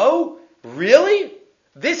diavo? Really?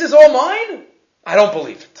 This is all mine? I don't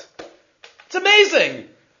believe it. It's amazing.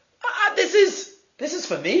 This is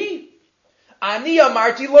for me. Ani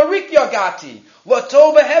amarti larik yagati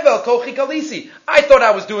latova hevel kochi kalisi. I thought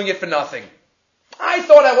I was doing it for nothing. I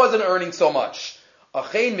thought I wasn't earning so much.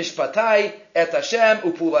 Achein mishpatai et Hashem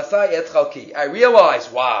upulasai et chalki. I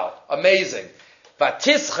realized, wow, amazing.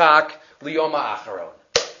 Vatischak liyom ha'acharon.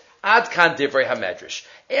 Ad kan divrei hamedrash.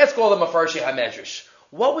 Ask all the mafarshi hamedrash.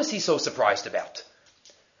 What was he so surprised about?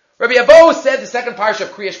 Rabbi Abo said the second parsha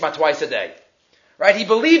of Kriya Shema twice a day. Right? He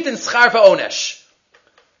believed in schar va'onesh.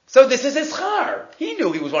 So this is his schar. He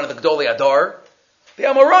knew he was one of the Gdolei Adar. The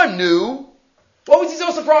Amoran knew. What was he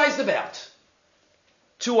so surprised about?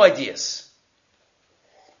 Two ideas.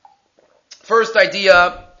 First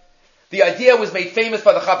idea, the idea was made famous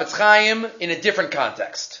by the Chafetz Chaim in a different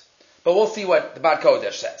context. But we'll see what the Bad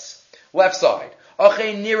Kodesh says. Left side.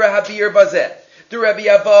 Achei nira habir bazeh. The Rabbi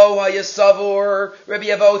Avo hayasavur. Rabbi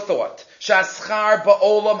Avo thought, Shaschar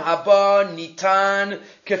ba'olam haba nitan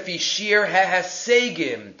kafishir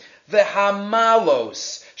hahasegim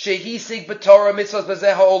v'hamalos shehisig b'torah mitzvos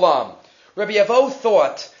b'zeh ha'olam. Rabbi Avo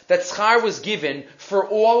thought that schar was given for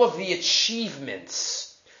all of the achievements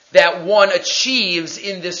that one achieves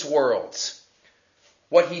in this world.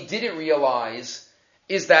 What he didn't realize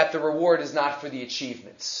is that the reward is not for the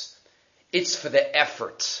achievements. It's for the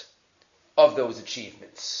effort of those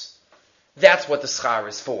achievements. That's what the schar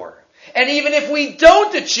is for. And even if we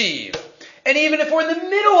don't achieve, and even if we're in the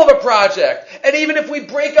middle of a project, and even if we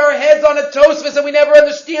break our heads on a tosfos and we never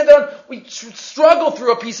understand it, we struggle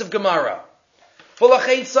through a piece of Gemara. Even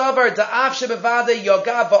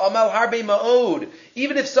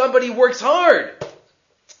if somebody works hard,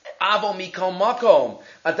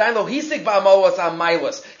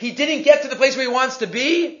 he didn't get to the place where he wants to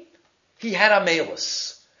be, he had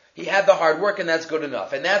amelus. He had the hard work, and that's good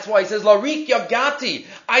enough. And that's why he says, Larik Yagati.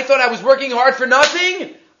 I thought I was working hard for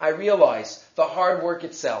nothing. I realized the hard work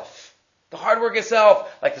itself. The hard work itself,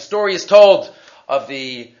 like the story is told of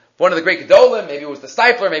one of the great Gedolim, maybe it was the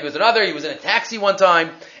Steipler, maybe it was another. He was in a taxi one time,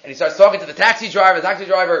 and he starts talking to the taxi driver. The taxi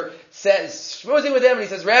driver says, schmoozing with him, and he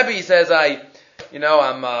says, Rabbi, he says, I'm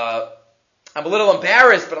a little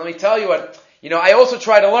embarrassed, but let me tell you what, I also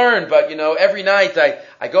try to learn, but, every night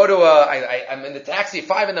I go to I'm in the taxi at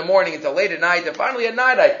 5 a.m. until late at night, and finally at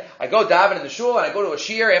night I go daven in the shul, and I go to a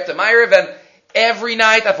shiur after Ma'ariv, and every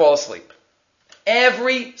night I fall asleep.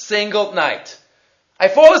 Every single night. I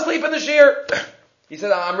fall asleep in the shiur. He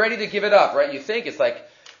said, I'm ready to give it up, right? You think it's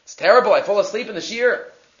terrible, I fall asleep in the shiur.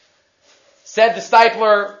 Said the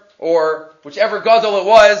Steipler, or whichever gadol it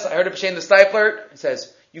was, I heard it b'shem the Steipler, he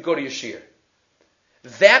says, you go to your shiur.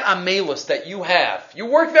 That amelus that you have, you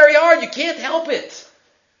work very hard, you can't help it.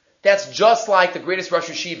 That's just like the greatest Rosh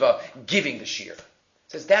Yeshiva giving the shiur.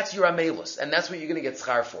 Says that's your amelus, and that's what you're going to get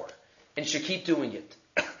schar for. And you should keep doing it.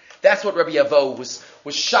 That's what Rabbi Avo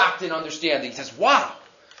was shocked in understanding. He says, wow,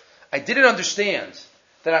 I didn't understand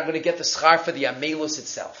that I'm going to get the schar for the amelus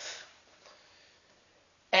itself.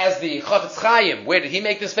 As the Chafetz Chaim, where did he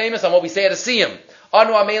make this famous? On what we say at a Siyum.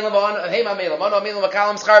 Anu amelim, hey amelim, anu amelim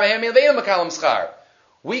makalam schar, hey amelim makalam schar.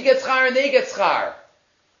 We get schar and they get schar.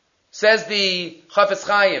 Says the Chafetz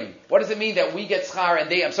Chaim, what does it mean that we get schar and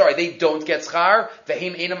they don't get schar?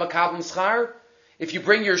 V'heim eina makalam schar? If you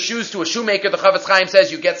bring your shoes to a shoemaker, the Chafetz Chaim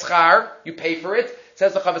says you get schar, you pay for it.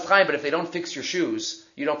 Says the Chafetz Chaim, but if they don't fix your shoes,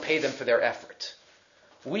 you don't pay them for their effort.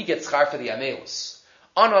 We get schar for the amelus.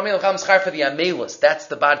 Anu amelim makalam schar for the amelus. That's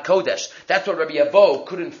the Bad Kodesh. That's what Rabbi Avo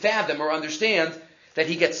couldn't fathom or understand, that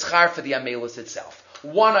he gets schar for the amelus itself.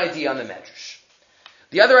 One idea on the Medrash.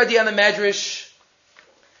 The other idea on the Medrash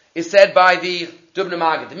is said by the Dubna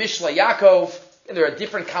Magid, the Mishle Yaakov, and there are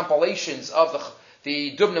different compilations of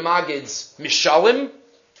the Dubna Magid's Mishalim,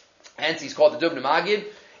 hence he's called the Dubna Magid.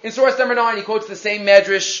 In source number 9, he quotes the same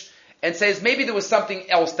Medrash and says maybe there was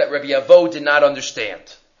something else that Rabbi Avo did not understand.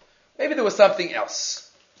 Maybe there was something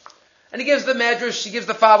else. And he gives the Medrash, he gives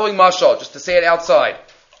the following mashal, just to say it outside.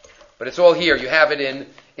 But it's all here, you have it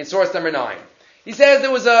in source number 9. He says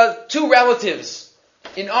there was two relatives,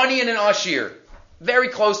 an Ani and an Ashir, very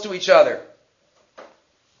close to each other.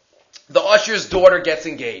 The Ashir's daughter gets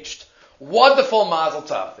engaged. Wonderful mazel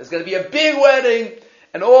tov. There's going to be a big wedding,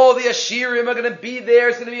 and all the Ashirim are going to be there.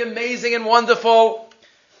 It's going to be amazing and wonderful.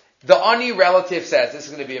 The Ani relative says, this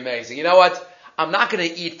is going to be amazing. You know what? I'm not going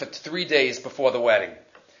to eat for 3 days before the wedding,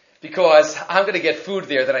 because I'm going to get food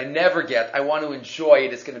there that I never get. I want to enjoy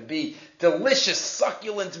it. It's going to be delicious,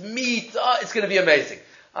 succulent meat. It's going to be amazing.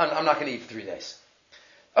 I'm not going to eat for 3 days.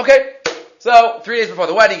 Okay. So, 3 days before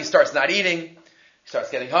the wedding, he starts not eating, he starts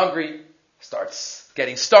getting hungry, starts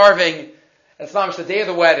getting starving, and it's not much the day of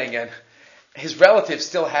the wedding, and his relative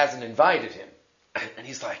still hasn't invited him. And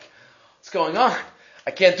he's like, what's going on? I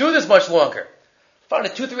can't do this much longer. Finally,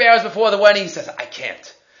 2-3 hours before the wedding, he says, I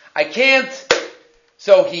can't.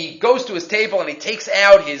 So he goes to his table and he takes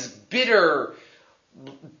out his bitter,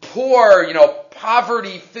 poor,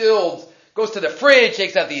 poverty-filled, goes to the fridge,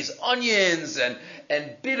 takes out these onions and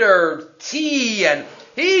bitter tea, and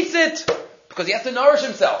he eats it because he has to nourish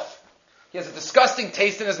himself. He has a disgusting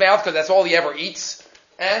taste in his mouth because that's all he ever eats,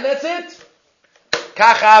 and that's it.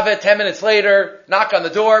 Kachave, 10 minutes later, knock on the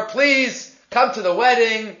door, please come to the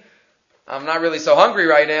wedding. I'm not really so hungry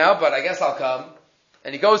right now, but I guess I'll come.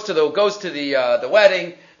 And he goes to the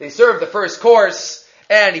wedding. They serve the first course,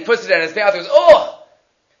 and he puts it in his mouth. He goes, oh!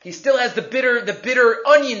 He still has the bitter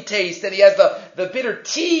onion taste, and he has the bitter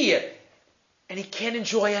tea. And he can't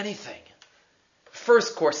enjoy anything.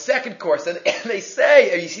 First course, second course, and they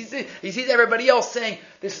say, he sees everybody else saying,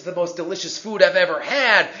 this is the most delicious food I've ever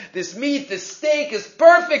had. This meat, this steak is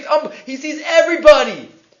perfect. He sees everybody,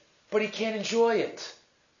 but he can't enjoy it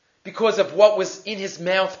because of what was in his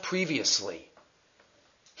mouth previously.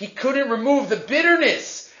 He couldn't remove the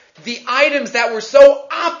bitterness, the items that were so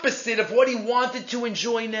opposite of what he wanted to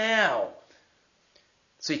enjoy now.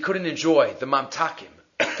 So he couldn't enjoy the mamtakim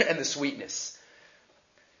and the sweetness.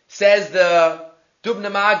 Says the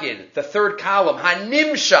Dubna Magid, the third column,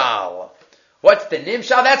 HaNimshal. What's the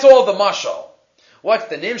Nimshal? That's all the mashal. What's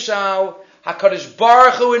the Nimshal? HaKadosh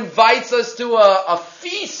Baruch Hu invites us to a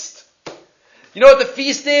feast. You know what the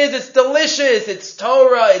feast is? It's delicious. It's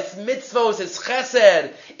Torah. It's mitzvos. It's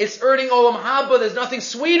chesed. It's earning olam haba. There's nothing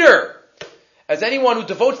sweeter. As anyone who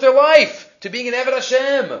devotes their life to being an Eved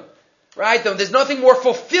Hashem, right? There's nothing more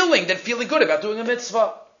fulfilling than feeling good about doing a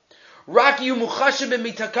mitzvah.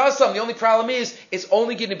 The only problem is, it's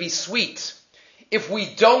only going to be sweet if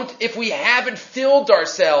we haven't filled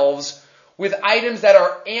ourselves with items that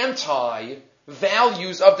are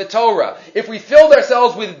anti-values of the Torah. If we filled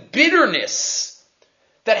ourselves with bitterness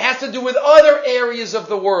that has to do with other areas of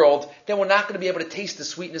the world, then we're not going to be able to taste the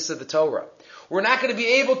sweetness of the Torah. We're not going to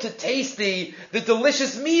be able to taste the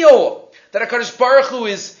delicious meal that HaKadosh Baruch Hu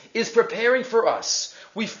is preparing for us.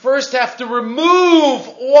 We first have to remove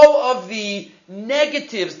all of the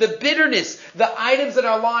negatives, the bitterness, the items in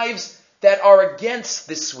our lives that are against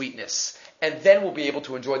this sweetness. And then we'll be able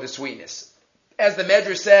to enjoy the sweetness. As the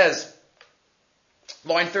Medrash says,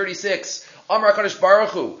 line 36, Amar HaKadosh Baruch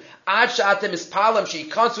Hu, Ad she'atem ispalam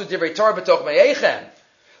she'yikansu divrei Torah b'toch me'eichem.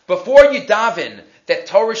 Before you daven that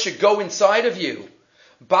Torah should go inside of you,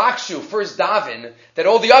 bakshu, first daven, that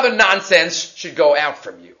all the other nonsense should go out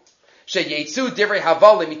from you. We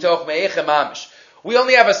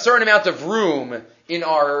only have a certain amount of room in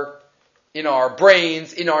our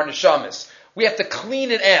brains, in our neshamas. We have to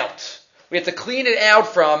clean it out. We have to clean it out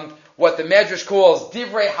from what the Medrash calls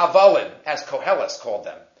Divrei Havalim, as Koheles called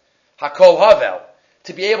them. Hakol Havel.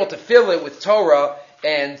 To be able to fill it with Torah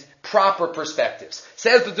and proper perspectives.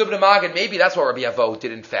 Says the Dubna Magen, maybe that's what Rabbi Avo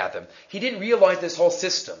didn't fathom. He didn't realize this whole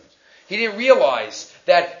system. He didn't realize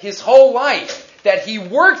that his whole life, that he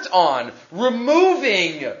worked on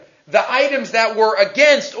removing the items that were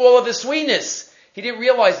against all of the sweetness. He didn't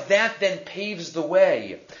realize that then paves the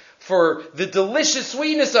way for the delicious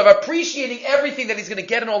sweetness of appreciating everything that he's going to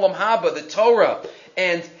get in Olam Haba, the Torah,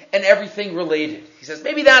 and everything related. He says,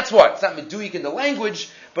 maybe that's what. It's not Meduik in the language,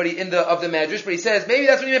 but of the Medrash, but he says, maybe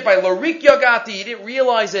that's what he meant by Lorik Yagati. He didn't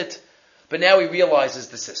realize it, but now he realizes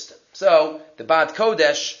the system. So, the Bad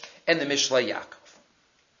Kodesh and the Mishlei Yaakov.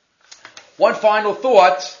 One final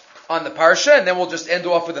thought on the Parsha, and then we'll just end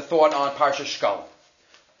off with a thought on Parsha Shkalim.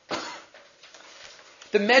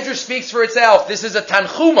 The Medrash speaks for itself. This is a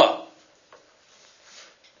Tanchuma.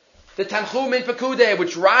 The Tanchum in Pekudei,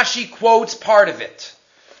 which Rashi quotes part of it.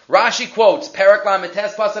 Rashi quotes Perak Lamed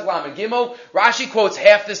Tes Pasuk Lamed Gimel. Rashi quotes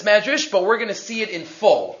half this Medrash, but we're going to see it in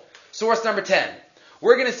full. Source number 10.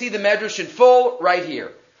 We're going to see the Medrash in full right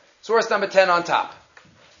here. Source number 10 on top.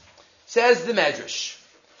 Says the Medrash,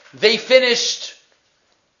 they finished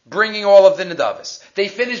bringing all of the Nedavos. They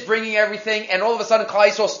finished bringing everything, and all of a sudden Klal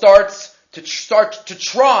Yisrael starts to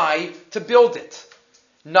try to build it.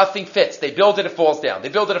 Nothing fits. They build it, it falls down. They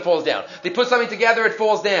build it, it falls down. They put something together, it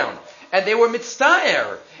falls down. And they were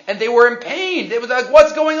mitztaer, and they were in pain. They was like,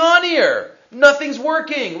 what's going on here? Nothing's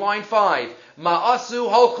working. Line 5. Ma'asu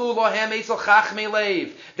halchu lahem esel chachmei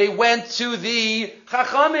leiv. They went to the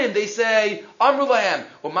chachamim. They say, Amru lahem,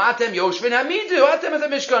 umatem yoshvin hamidu, atem et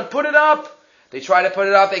mishkan. Put it up. They try to put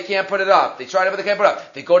it up, they can't put it up. They try to, but they can't put it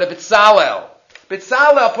up. They go to B'Tzalel.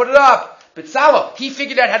 B'Tzalel, put it up. B'Tzalel, he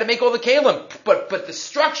figured out how to make all the kalim, but the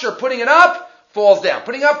structure, putting it up, falls down.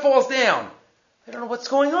 Putting up, falls down. I don't know what's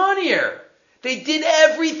going on here. They did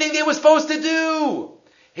everything they were supposed to do.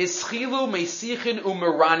 Hischilu meisichin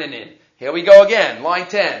u'meraninin. Here we go again, line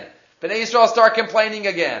 10. Bnei Yisrael start complaining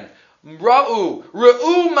again. Ra'u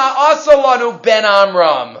ma'asalanu ben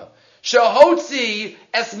Amram. Shehotzi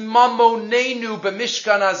es mamonenu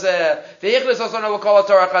b'mishkan hazeh. Ve'yichlis osanu l'kol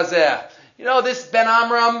haTorah hazeh. You know, this Ben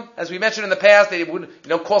Amram, as we mentioned in the past, they would,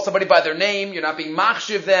 call somebody by their name. You're not being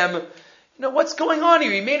machshiv them. What's going on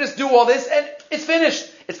here? He made us do all this, and it's finished.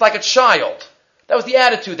 It's like a child. That was the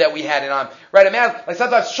attitude that we had in right? A man, like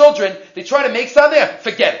sometimes children, they try to make something,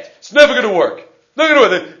 forget it. It's never going to work. Never going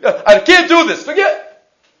to work. I can't do this. Forget it.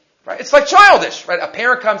 Right? It's like childish, right? A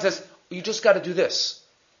parent comes and says, you just got to do this.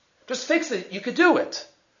 Just fix it. You could do it.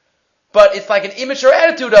 But it's like an immature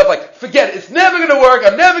attitude of like, forget it. It's never going to work.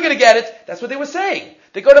 I'm never going to get it. That's what they were saying.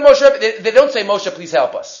 They go to Moshe. They don't say, Moshe, please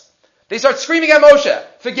help us. They start screaming at Moshe.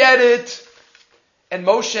 Forget it. And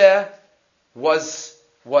Moshe was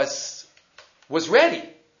ready.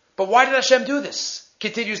 But why did Hashem do this?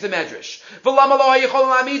 Continues the Medrash.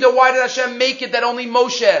 Why did Hashem make it that only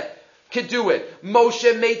Moshe could do it?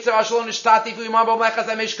 Moshe made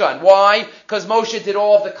Why? Because Moshe did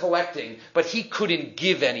all of the collecting, but he couldn't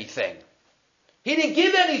give anything. He didn't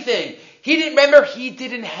give anything. He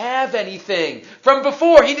didn't have anything from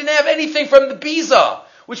before. He didn't have anything from the Biza,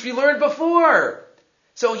 which we learned before.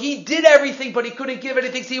 So he did everything, but he couldn't give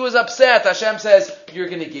anything, so he was upset. Hashem says, you're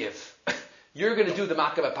going to give. You're going to do the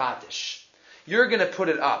Makav Patish. You're going to put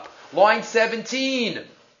it up. Line 17.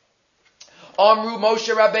 Amru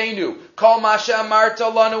Moshe Rabbeinu, Kol Masha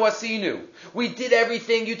Amarta Lanu Asinu. We did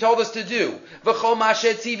everything you told us to do. V'chol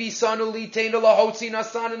Masha Tzivi Sanu Liteinu Lahotzi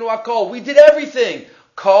Nasananu Akol. We did everything.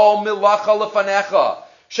 Kol Milacha Lefanecha.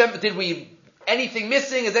 Did we anything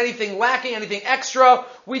missing? Is anything lacking? Anything extra?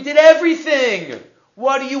 We did everything.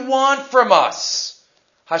 What do you want from us?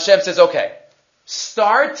 Hashem says, okay,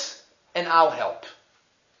 start and I'll help.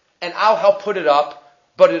 And I'll help put it up,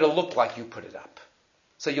 but it'll look like you put it up.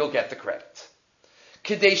 So you'll get the credit.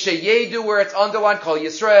 Kedei sheyedu, where it's underlined, Kol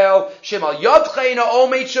Yisrael, Shemal Yodcheina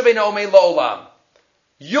Omei Shavena Omei Lo'olam.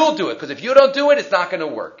 You'll do it, because if you don't do it, it's not going to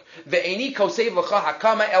work. Ve'eni kosev l'cha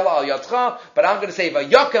hakama ela al yadcha, but I'm going to say,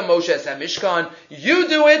 Vayaka Moshe es HaMishkan. You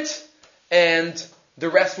do it, and the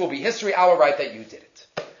rest will be history. I will write that you did it.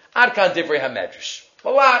 Ad kan divrei HaMedrash. A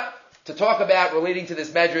lot to talk about relating to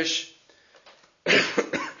this Medrash.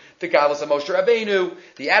 The godless of Moshe Rabbeinu,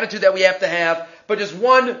 the attitude that we have to have, but just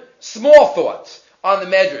one small thought on the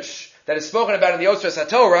Medrash that is spoken about in the Osras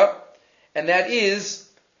HaTorah, and that is,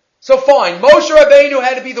 so fine, Moshe Rabbeinu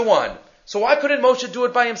had to be the one. So why couldn't Moshe do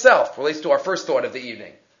it by himself? Relates to our first thought of the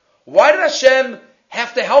evening. Why did Hashem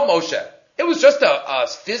have to help Moshe? It was just a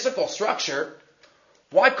physical structure.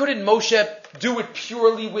 Why couldn't Moshe do it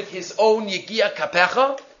purely with his own Yegia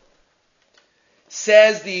Kapecha?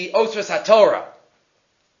 says the Osras HaTorah,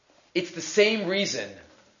 it's the same reason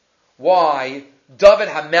why David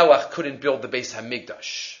HaMelech couldn't build the Beis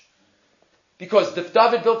HaMikdash. Because if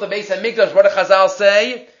David built the Beis HaMikdash, what do Chazal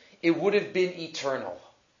say? It would have been eternal.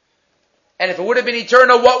 And if it would have been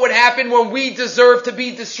eternal, what would happen when we deserve to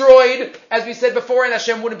be destroyed? As we said before, and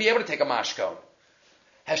Hashem wouldn't be able to take a mashkon.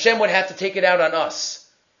 Hashem would have to take it out on us.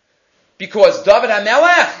 Because David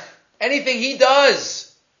HaMelech, anything he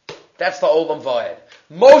does, that's the Olam Vayed.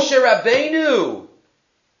 Moshe Rabbeinu,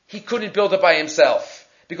 he couldn't build it by himself.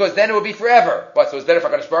 Because then it would be forever. But so it's better if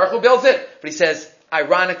HaKadosh Baruch Hu builds it. But he says,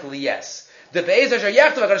 ironically, yes. The Be'ez Asher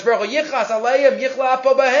Yachtav HaKadosh Baruch Hu Yichas Aleim Yichla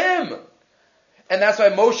Apo Bahem. And that's why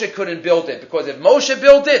Moshe couldn't build it. Because if Moshe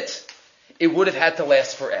built it, it would have had to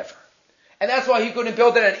last forever. And that's why he couldn't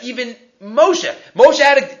build it. And even Moshe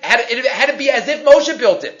it had to be as if Moshe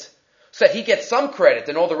built it. So that he gets some credit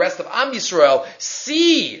and all the rest of Am Yisrael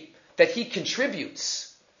see that he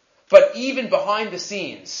contributes. But even behind the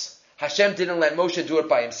scenes, Hashem didn't let Moshe do it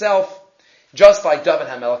by himself, just like David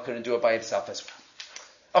HaMelech couldn't do it by himself as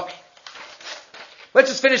well. Okay. Let's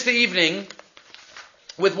just finish the evening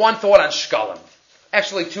with one thought on Shkalim.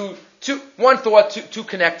 Actually, two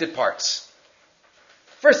connected parts.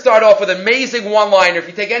 First, start off with an amazing one-liner. If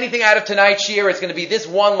you take anything out of tonight's shir, it's going to be this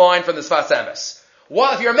one line from the Sfas Emes.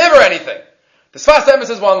 If you remember anything, the Sfas Emes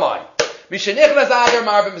is one line. Mishenichnas Adar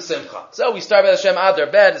Marbim B'Simcha. So we start with Hashem Adar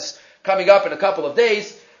Bet. It's coming up in a couple of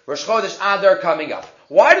days. Rosh Chodesh Adar coming up.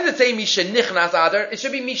 Why does it say Mishenichnas Adar? It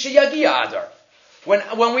should be Mishayagi Adar.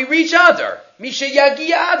 When we reach Adar,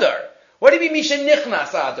 Mishayagi Adar. What do you mean Mishenichnas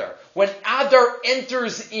Adar? When Adar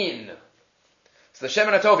enters in. So the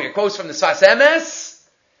Shemin HaTov here quotes from the Sfas Emes.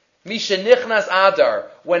 Mishenichnas Adar.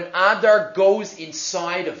 When Adar goes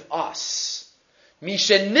inside of us.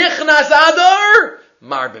 Mishenichnas Adar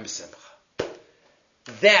Marbim Simcha.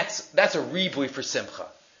 That's a ribui for Simcha.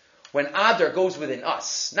 When Adar goes within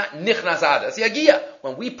us, not Nichnas Adar. It's the Yagiyah.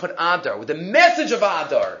 When we put Adar, with the message of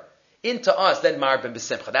Adar, into us, then Marbim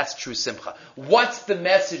B'Simcha. That's true Simcha. What's the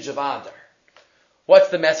message of Adar? What's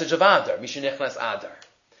the message of Adar? Mishenichnas Adar.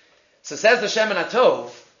 So says the Shemin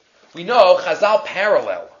HaTov, we know Chazal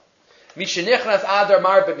parallel. Mishenichnas Adar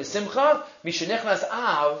Marbim B'Simcha, Mishenichnas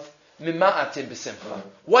Av Mima'atim B'Simcha.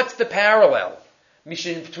 What's the parallel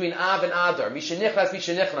between Av and Adar?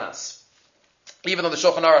 Mishenichnas. Even though the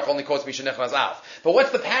Shulchan Aruch only quotes Mishenichnas Av. But what's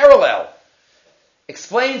the parallel?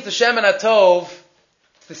 Explains the Shemin HaTov,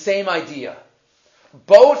 it's the same idea.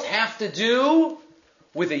 Both have to do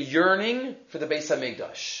with a yearning for the Beis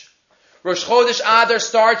HaMikdash. Rosh Chodesh Adar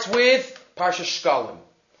starts with Parshas Shkalim.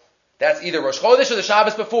 That's either Rosh Chodesh or the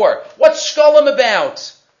Shabbos before. What's Shkalim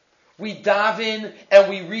about? We daven and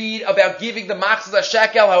we read about giving the Machzas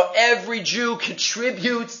HaShekel, how every Jew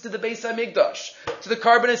contributes to the Beis HaMikdash, to the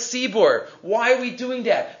Karban HaSibur. Why are we doing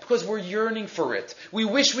that? Because we're yearning for it. We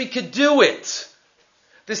wish we could do it.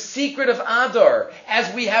 The secret of Adar,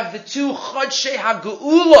 as we have the two Chodshei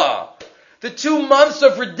HaGeula, the 2 months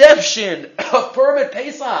of redemption of Purim and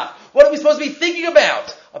Pesach. What are we supposed to be thinking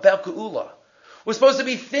about? About Geula. We're supposed to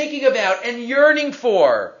be thinking about and yearning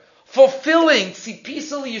for, fulfilling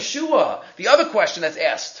Tzipisa Yeshua. The other question that's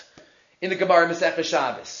asked in the Gemara Masechah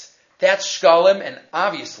Shabbos. That's Shkalim, and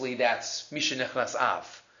obviously that's Mishenichnas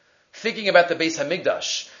Av. Thinking about the Beis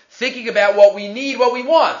HaMikdash. Thinking about what we need, what we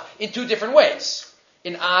want, in 2 different ways.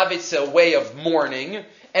 In Av, it's a way of mourning,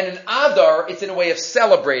 and in Adar, it's in a way of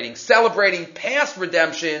celebrating past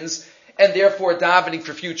redemptions, and therefore davening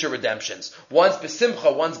for future redemptions. One's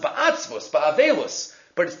b'simcha, one's ba'atzvus, ba'avelus,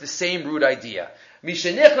 but it's the same root idea.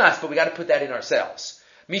 Mishenichnas, but we got to put that in ourselves.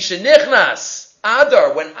 Mishenichnas,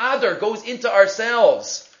 Adar, when Adar goes into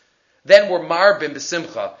ourselves, then we're marbim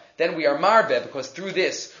b'simcha. Then we are marbeh, because through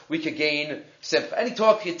this we could gain simcha. And he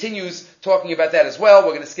continues talking about that as well. We're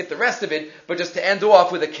going to skip the rest of it, but just to end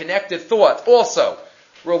off with a connected thought. Also,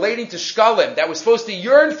 relating to Shkalim, that was supposed to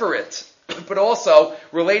yearn for it, but also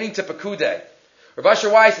relating to Pekudei. Rav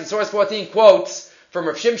Asher Weiss in Source 14 quotes from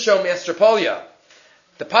Rav Shimshon Estropolia.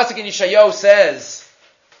 The pasuk in Yeshayahu says,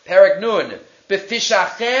 Perek Nun,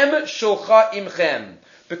 B'fishachem shulcha imchem.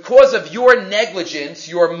 Because of your negligence,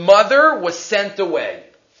 your mother was sent away.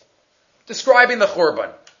 Describing the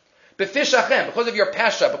Churban. B'fishachem, because of your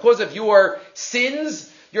pasha, because of your sins,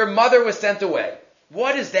 your mother was sent away.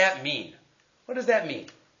 What does that mean? What does that mean?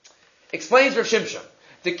 Explains Rav Shimshon.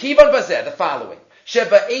 The Kivan Bazeh, the following.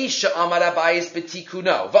 Sheba Eisha Amar Abayis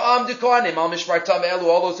B'tikuno. Va'am Dukonim Al Mishmartam Elu,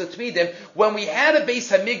 all those Tmidim. When we had a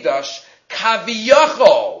Beis HaMikdash,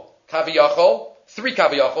 Kaviyachol, 3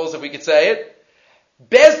 Kaviyachos, if we could say it.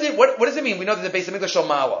 Bezdin, what does it mean? We know that the Beis HaMikdash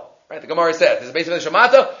Shalmala. Right? The Gemara says, there's a Beis Hamikdash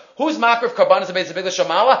Shamata. Who's Makrav Karbanis and Beis Hamikdash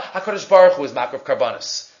Shamala? HaKadosh Baruch Hu is Makrav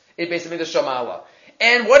Karbanis. It Beis Hamikdash Shamala.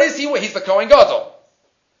 And what is he? He's the Kohen Gadol.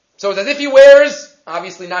 So it's as if he wears,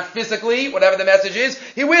 obviously not physically, whatever the message is,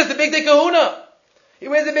 he wears the Big Day Kahuna. He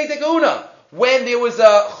wears the Big Day Kahuna. When there was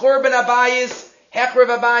a Churban Abayis, Hechrev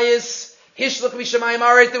Abayis, Hishlach Mishamayim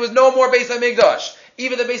Aretz, there was no more Beis Hamikdash.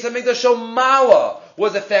 Even the Beis Hamikdash Shomala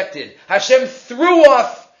was affected. Hashem threw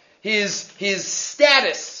off his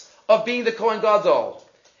status of being the Kohen Gadol.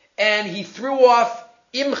 And he threw off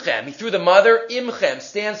Imchem. He threw the mother. Imchem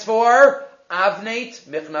stands for Avneit,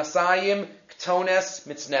 Michnasayim, Ktones,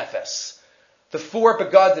 Mitznefes. The 4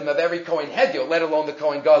 begadim of every Kohen Hedyo, let alone the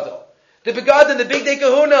Kohen Gadol. The begadim, the Big Day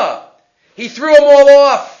Kahuna. He threw them all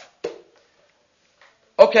off.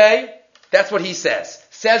 Okay, that's what he says.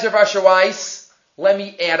 Says Rav Asher Weiss, let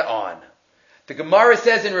me add on. The Gemara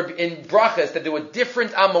says in Brachas that there were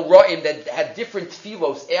different Amoraim that had different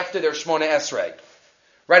tefillos after their Shmona Esrei.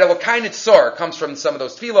 Right, a Lokainit Sor comes from some of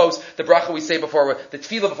those tefillos. The bracha we say before, the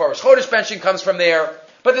tefillah before Rosh Chodesh benching comes from there.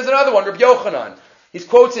 But there's another one, Rabbi Yochanan. He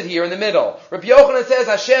quotes it here in the middle. Rabbi Yochanan says,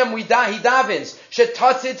 Hashem, he davens,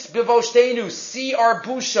 Shetatzitz bivoshtenu, see our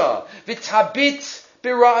busha, v'tabit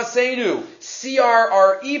bira'asenu, see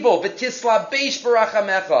our evil, v'tisla beish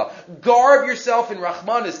b'rachamecha, garb yourself in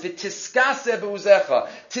Rachmanis, v'tiskase b'uzecha,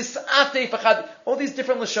 tis'ate fachad, all these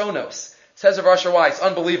different Lashonos. Says Rav Asher Weiss,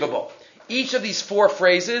 unbelievable. Each of these 4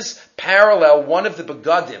 phrases parallel one of the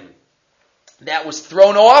begadim that was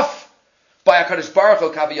thrown off by HaKadosh Baruch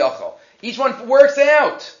Hu Kaviyachol. Each one works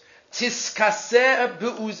out. Tiskaseh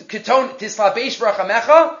tislabesh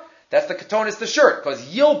b'rachamecha. That's the ketonis, the shirt, because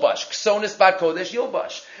yilbash ksonis bat kodesh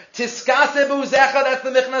yilbash. Tiskaseh b'uzecha. That's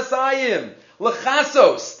the michnasayim.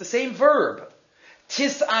 Lechasos, the same verb.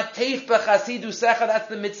 Tisatef b'chasidusecha. That's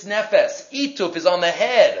the mitznefes. Ituf is on the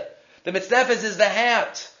head. The mitznefes is the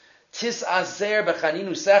hat. Tisazer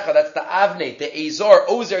b'chaninu secha. That's the avnei, the ezor,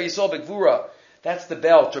 ozer yisol b'gvura. That's the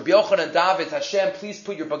belt. Rabbi Yochanan David, Hashem, please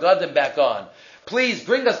put your begadim back on. Please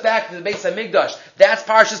bring us back to the Beis Hamikdash. That's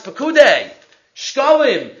Parshas Pekudei.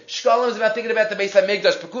 Shkalim. Shkalim is about thinking about the Beis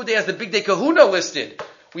Hamikdash. Pekudei has the Big Day Kahuna listed.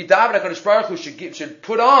 We daven HaKadosh Baruch Hu should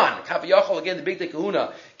put on Kaviyachol again the Big Day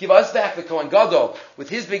Kahuna. Give us back the Kohen Gadol with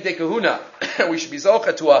his Big Day Kahuna. We should be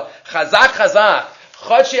zocha to a chazak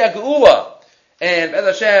Chadshei Geula. And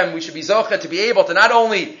Bez Hashem, we should be zocha to be able to not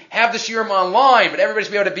only have the shiurim online, but everybody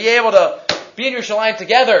should be able to be in Yerushalayim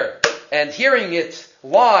together and hearing it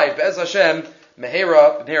live, Bez Hashem,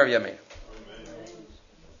 Mehera Yamin.